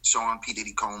 3 names. Sean P.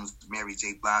 Diddy Combs, Mary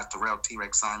J. Blige, Terrell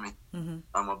T-Rex Simon. Mm-hmm.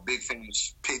 I'm a big fan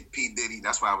of P. Diddy.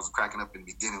 That's why I was cracking up in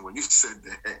the beginning when you said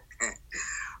that.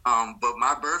 But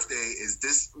my birthday is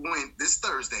this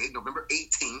Thursday, November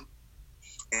 18th.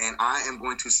 And I am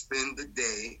going to spend the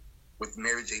day with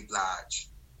Mary J. Blige.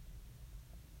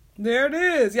 There it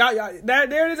is, y'all. There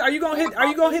it is. Are you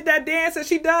gonna hit that dance that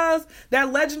she does?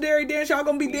 That legendary dance y'all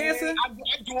gonna be dancing? I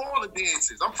do all the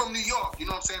dances. I'm from New York. You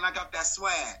know what I'm saying? I got that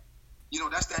swag.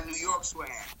 That's that New York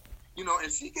swag.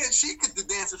 And she get the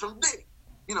dances from Diddy.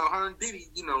 Her and Diddy.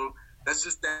 That's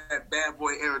just that bad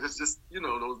boy era. That's just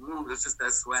those moves. That's just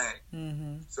that swag.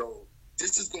 Mm-hmm. So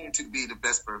this is going to be the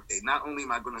best birthday. Not only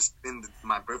am I going to spend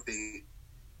my birthday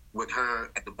with her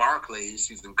at the Barclays,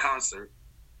 she's in concert.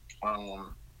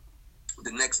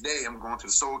 The next day, I'm going to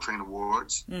the Soul Train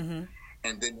Awards, mm-hmm.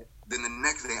 And then the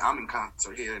next day, I'm in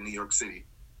concert here in New York City.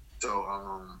 So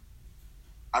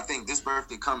I think this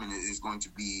birthday coming is going to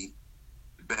be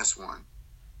the best one.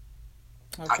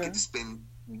 Okay. I get to spend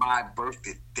my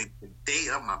birthday, the day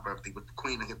of my birthday, with the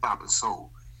queen of hip hop and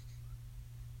soul.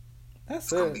 It's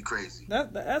gonna be crazy.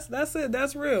 That's it.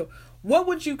 That's real. What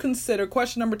would you consider?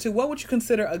 Question number 2. What would you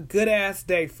consider a good ass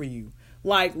day for you?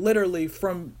 Like, literally,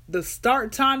 from the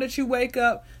start time that you wake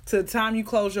up to the time you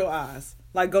close your eyes.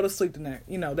 Like, go to sleep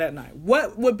that night.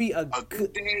 What would be a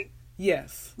good day?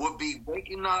 Yes. Would be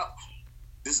waking up.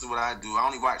 This is what I do. I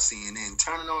only watch CNN.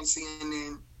 Turning on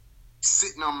CNN,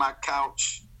 sitting on my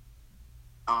couch,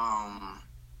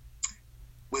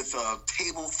 with a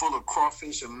table full of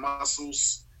crawfish and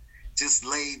mussels, just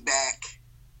laid back,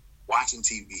 watching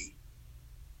TV.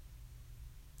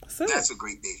 That's a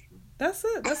great day. That's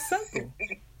it. That's simple.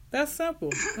 That's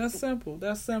simple. That's simple.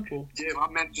 That's simple. Yeah, my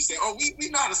manager said, "Oh, we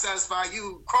know how to satisfy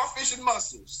you. Crawfish and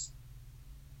mussels.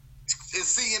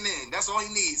 It's CNN. That's all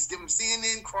he needs. Give him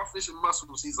CNN, crawfish and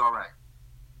mussels. He's all right."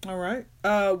 All right.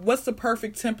 What's the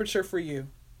perfect temperature for you?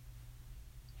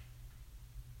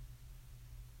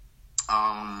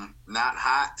 Not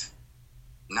hot,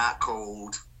 not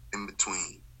cold, in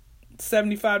between.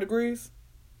 75 degrees?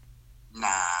 Nah,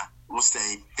 we'll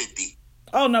say 50.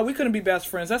 Oh, no, we couldn't be best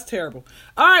friends. That's terrible.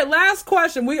 All right, last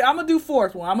question. I'm going to do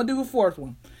fourth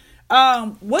one.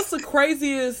 What's the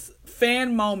craziest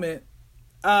fan moment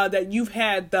that you've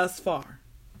had thus far?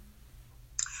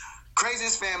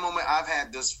 Craziest fan moment I've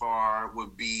had thus far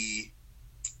would be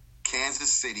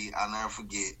Kansas City. I'll never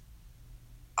forget.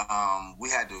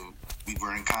 We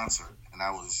were in concert, and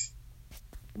I was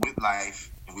with Lyfe,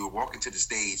 and we were walking to the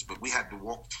stage, but we had to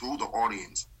walk through the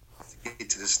audience to get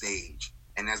to the stage.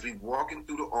 And as we walking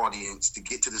through the audience to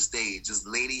get to the stage, this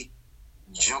lady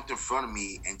jumped in front of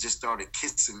me and just started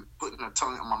kissing, putting her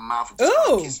tongue in my mouth and just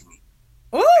started kissing me.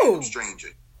 Ooh. Random stranger.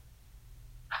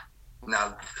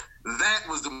 Now, that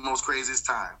was the most craziest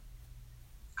time.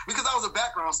 Because I was a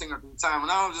background singer at the time,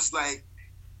 and I was just like,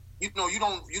 you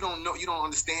don't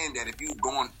understand that if you're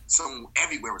going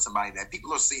everywhere with somebody, that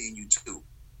people are seeing you too.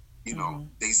 You know,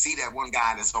 they see that one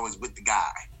guy that's always with the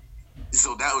guy.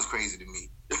 So that was crazy to me.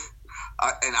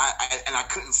 And I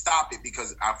couldn't stop it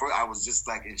because I was just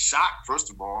like in shock,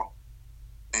 first of all.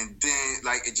 And then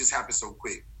like it just happened so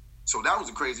quick. So that was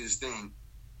the craziest thing.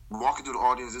 Walking through the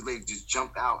audience, this lady just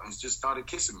jumped out and just started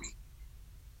kissing me.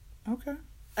 Okay.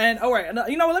 And all right,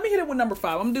 you know what? Let me hit it with number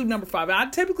 5. I'm gonna do number 5. And I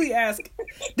typically ask,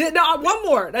 one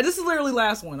more. Now, this is literally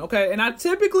last one, okay? And I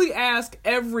typically ask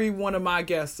every one of my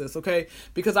guests this, okay?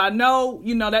 Because I know,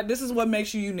 that this is what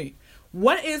makes you unique.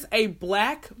 What is a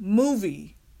black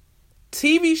movie,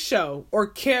 TV show, or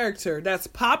character that's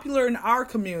popular in our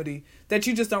community that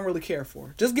you just don't really care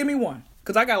for? Just give me one,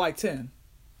 because I got like 10.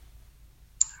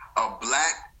 A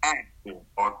black actor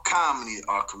or comedy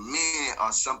or comedian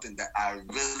or something that I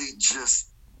really just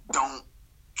don't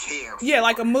care for. Yeah,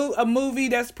 like a movie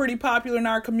that's pretty popular in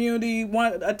our community, a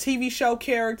TV show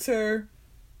character.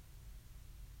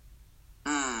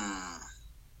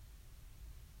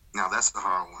 Now that's a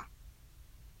hard one.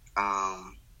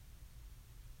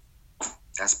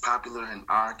 That's popular in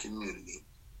our community.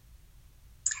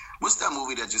 What's that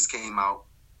movie that just came out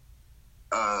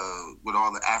with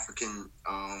all the African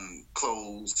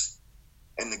clothes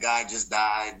and the guy just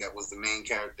died that was the main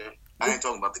character? I ain't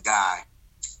talking about the guy,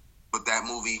 but that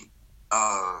movie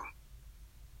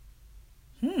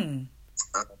and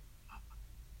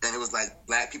it was like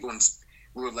black people and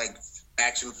we were like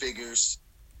action figures.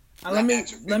 Let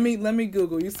me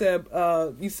Google. You said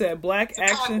black Shakanda.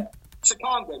 action.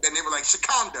 Shakanda. And they were like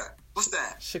Shakanda. What's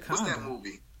that? Shakanda. What's that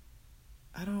movie?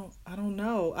 I don't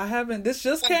know. I haven't. This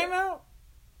just came out.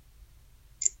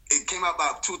 It came out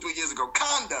about 2 or 3 years ago.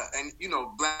 Kanda, and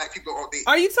black people.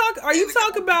 Are you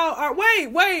talking about? Wait.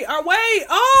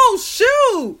 Oh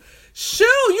shoot.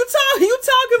 You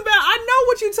talking about? I know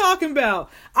what you're talking about.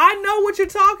 I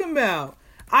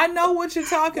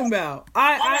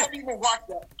haven't even watched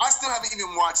that. I still haven't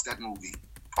even watched that movie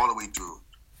all the way through.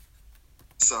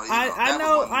 So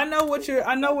I know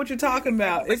what you're talking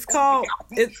about. It's called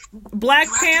Black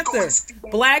Panther.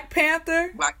 Black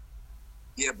Panther.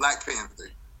 Black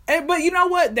Panther. But you know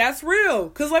what? That's real.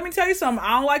 Because let me tell you something.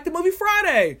 I don't like the movie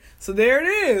Friday. So there it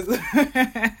is.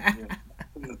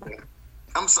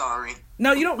 I'm sorry.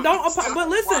 No, you don't. But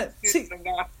listen.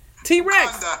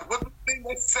 T-Rex. What the thing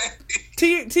they say?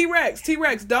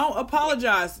 T-Rex, don't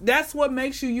apologize. That's what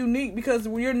makes you unique, because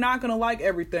you're not going to like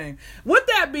everything. With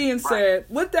that being said,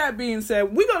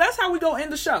 that's how we going to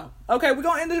end the show. Okay, we're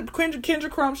going to end the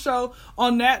Kendra Crump show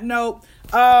on that note.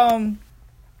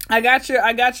 I got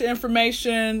your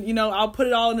information. I'll put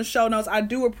it all in the show notes. I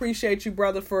do appreciate you,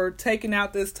 brother, for taking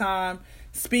out this time,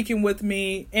 speaking with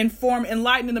me,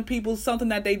 enlightening the people something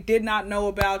that they did not know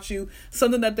about you,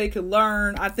 something that they could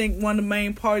learn. I think one of the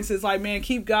main parts is like, man,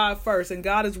 keep God first, and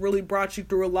God has really brought you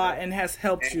through a lot and has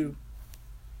helped you.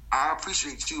 I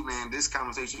appreciate you, man. This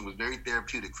conversation was very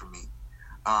therapeutic for me.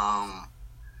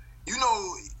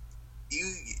 You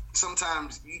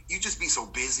sometimes you just be so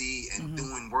busy and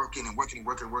working.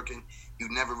 You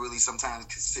never really sometimes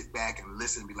can sit back and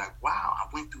listen and be like, wow, I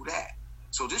went through that.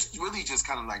 So this really just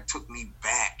kind of like took me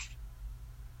back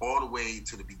all the way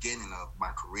to the beginning of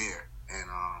my career. And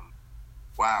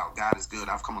wow, God is good.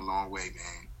 I've come a long way,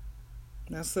 man.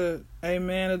 That's it.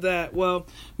 Amen to that. Well,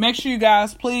 make sure you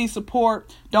guys please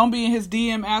support. Don't be in his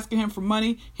DM asking him for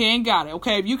money. He ain't got it.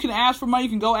 Okay, if you can ask for money, you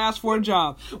can go ask for a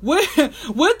job. With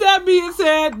that being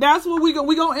said, that's what we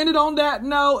gonna end it on that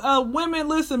note. Women,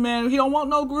 listen, man. He don't want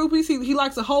no groupies. He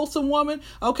likes a wholesome woman.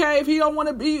 Okay, if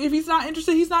he's not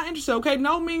interested, he's not interested. Okay,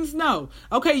 no means no.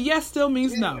 Okay, yes still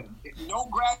means no. Don't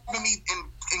grab me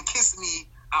and kiss me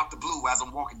out the blue as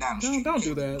I'm walking down the street. Don't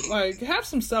do that. Like, have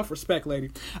some self-respect,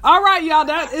 lady. All right, y'all.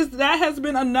 That has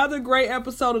been another great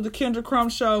episode of the Kendra Crumb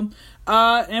Show.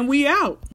 And we out.